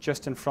 which is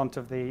just in front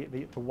of the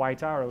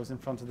white arrows in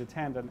front of the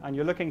tendon. And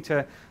you're looking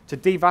to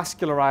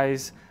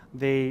devascularize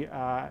the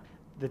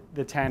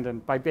tendon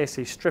by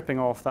basically stripping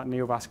off that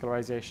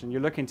neovascularization.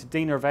 You're looking to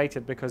denervate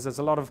it because there's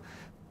a lot of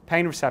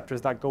pain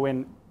receptors that go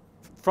in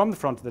from the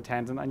front of the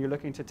tendon, and you're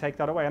looking to take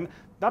that away. And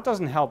that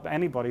doesn't help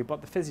anybody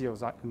but the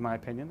physios, in my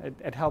opinion.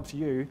 It helps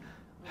you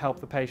help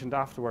the patient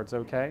afterwards,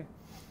 okay?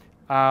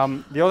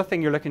 The other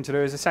thing you're looking to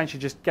do is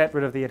essentially just get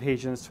rid of the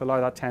adhesions to allow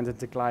that tendon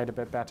to glide a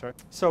bit better.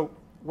 So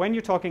when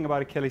you're talking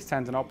about Achilles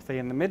tendinopathy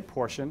in the mid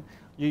portion,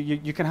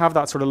 you can have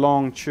that sort of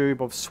long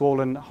tube of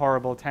swollen,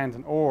 horrible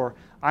tendon, or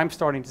I'm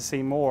starting to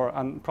see more,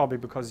 and probably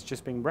because it's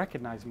just being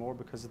recognized more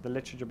because of the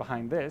literature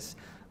behind this,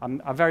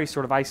 a very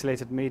sort of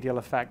isolated medial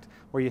effect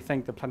where you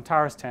think the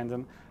plantaris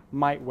tendon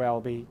might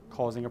well be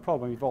causing a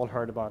problem. You've all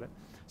heard about it.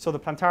 So the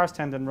plantaris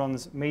tendon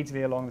runs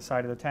medially along the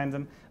side of the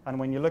tendon, and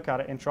when you look at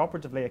it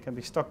intraoperatively, it can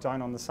be stuck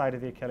down on the side of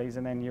the Achilles,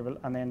 and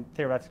then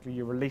theoretically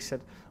you release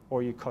it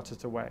or you cut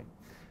it away.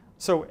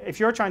 So if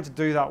you're trying to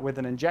do that with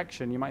an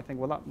injection, you might think,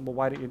 well,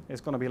 why don't you,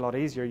 it's going to be a lot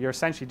easier. You're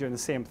essentially doing the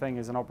same thing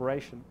as an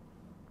operation.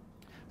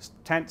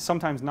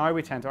 Sometimes now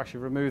we tend to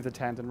actually remove the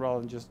tendon rather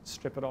than just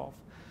strip it off.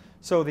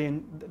 So the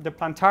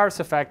plantaris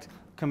effect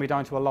can be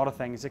down to a lot of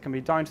things. It can be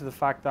down to the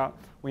fact that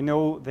we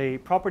know the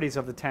properties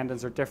of the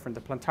tendons are different.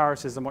 The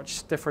plantaris is a much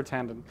stiffer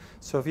tendon.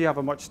 So if you have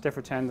a much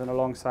stiffer tendon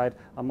alongside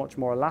a much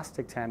more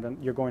elastic tendon,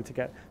 you're going to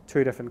get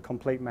two different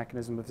complete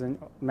mechanisms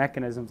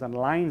and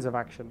lines of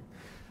action.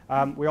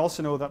 We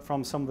also know that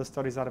from some of the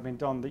studies that have been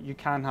done that you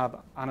can have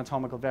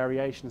anatomical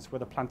variations where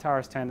the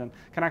plantaris tendon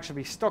can actually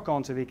be stuck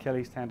onto the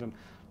Achilles tendon.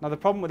 Now the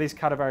problem with these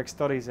cadaveric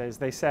studies is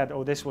they said,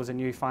 oh, this was a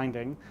new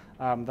finding,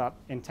 that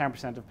in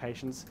 10% of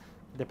patients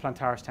the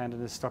plantaris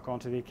tendon is stuck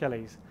onto the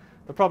Achilles.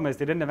 The problem is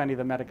they didn't have any of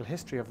the medical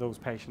history of those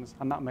patients,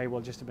 and that may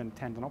well just have been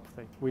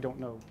tendinopathy. We don't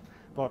know.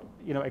 But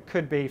you know, it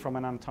could be from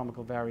an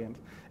anatomical variant.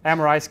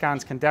 MRI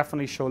scans can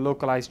definitely show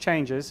localized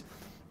changes,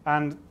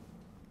 and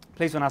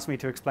please don't ask me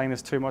to explain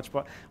this too much,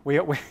 but we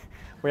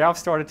have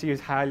started to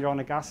use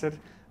hyaluronic acid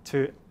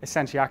to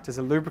essentially act as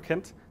a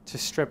lubricant to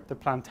strip the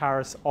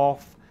plantaris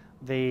off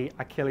the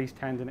Achilles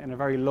tendon in a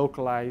very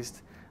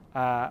localized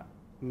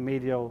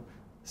medial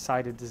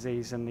sided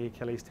disease in the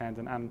Achilles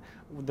tendon. And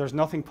there's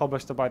nothing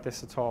published about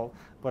this at all,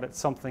 but it's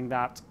something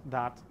that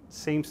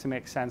seems to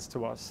make sense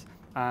to us,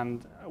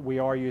 and we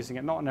are using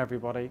it, not on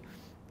everybody.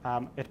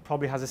 It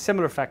probably has a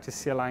similar effect to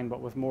saline, but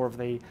with more of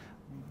the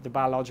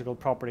biological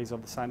properties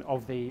of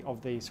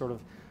the sort of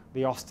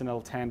the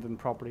ostenal tendon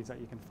properties that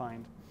you can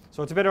find.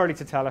 So it's a bit early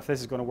to tell if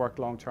this is going to work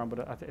long term,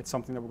 but it's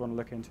something that we're going to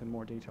look into in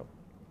more detail.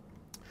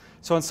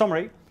 So in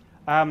summary,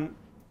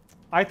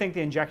 I think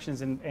the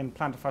injections in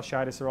plantar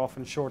fasciitis are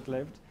often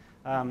short-lived,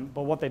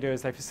 but what they do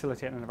is they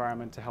facilitate an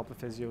environment to help the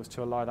physios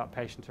to allow that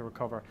patient to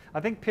recover.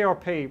 I think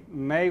PRP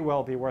may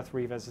well be worth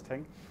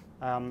revisiting.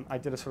 I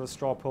did a sort of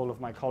straw poll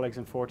of my colleagues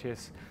in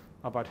Fortius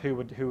about who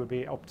would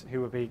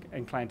be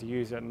inclined to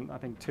use it, and I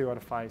think 2 out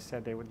of 5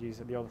 said they would use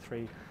it. The other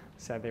 3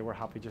 said they were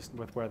happy just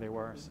with where they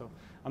were. So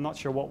I'm not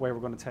sure what way we're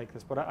going to take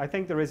this, but I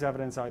think there is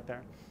evidence out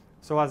there.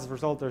 So as a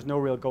result, there's no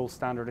real gold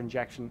standard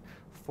injection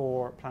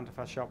for plantar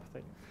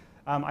fasciopathy.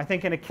 I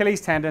think in Achilles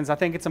tendons, I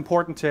think it's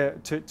important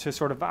to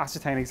sort of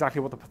ascertain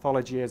exactly what the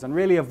pathology is and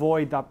really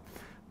avoid that,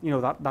 you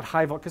know, that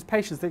high volume, because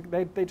patients,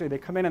 they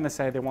come in and they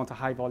say they want a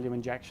high volume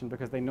injection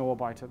because they know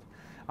about it.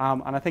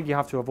 And I think you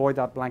have to avoid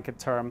that blanket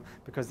term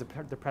because the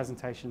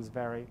presentations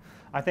vary.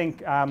 I think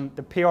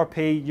the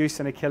PRP use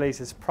in Achilles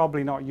is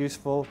probably not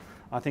useful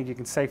I think you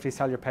can safely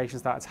tell your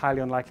patients that it's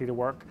highly unlikely to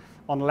work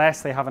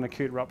unless they have an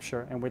acute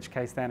rupture, in which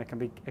case then it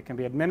can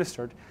be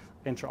administered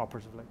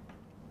intraoperatively.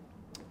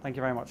 Thank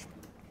you very much.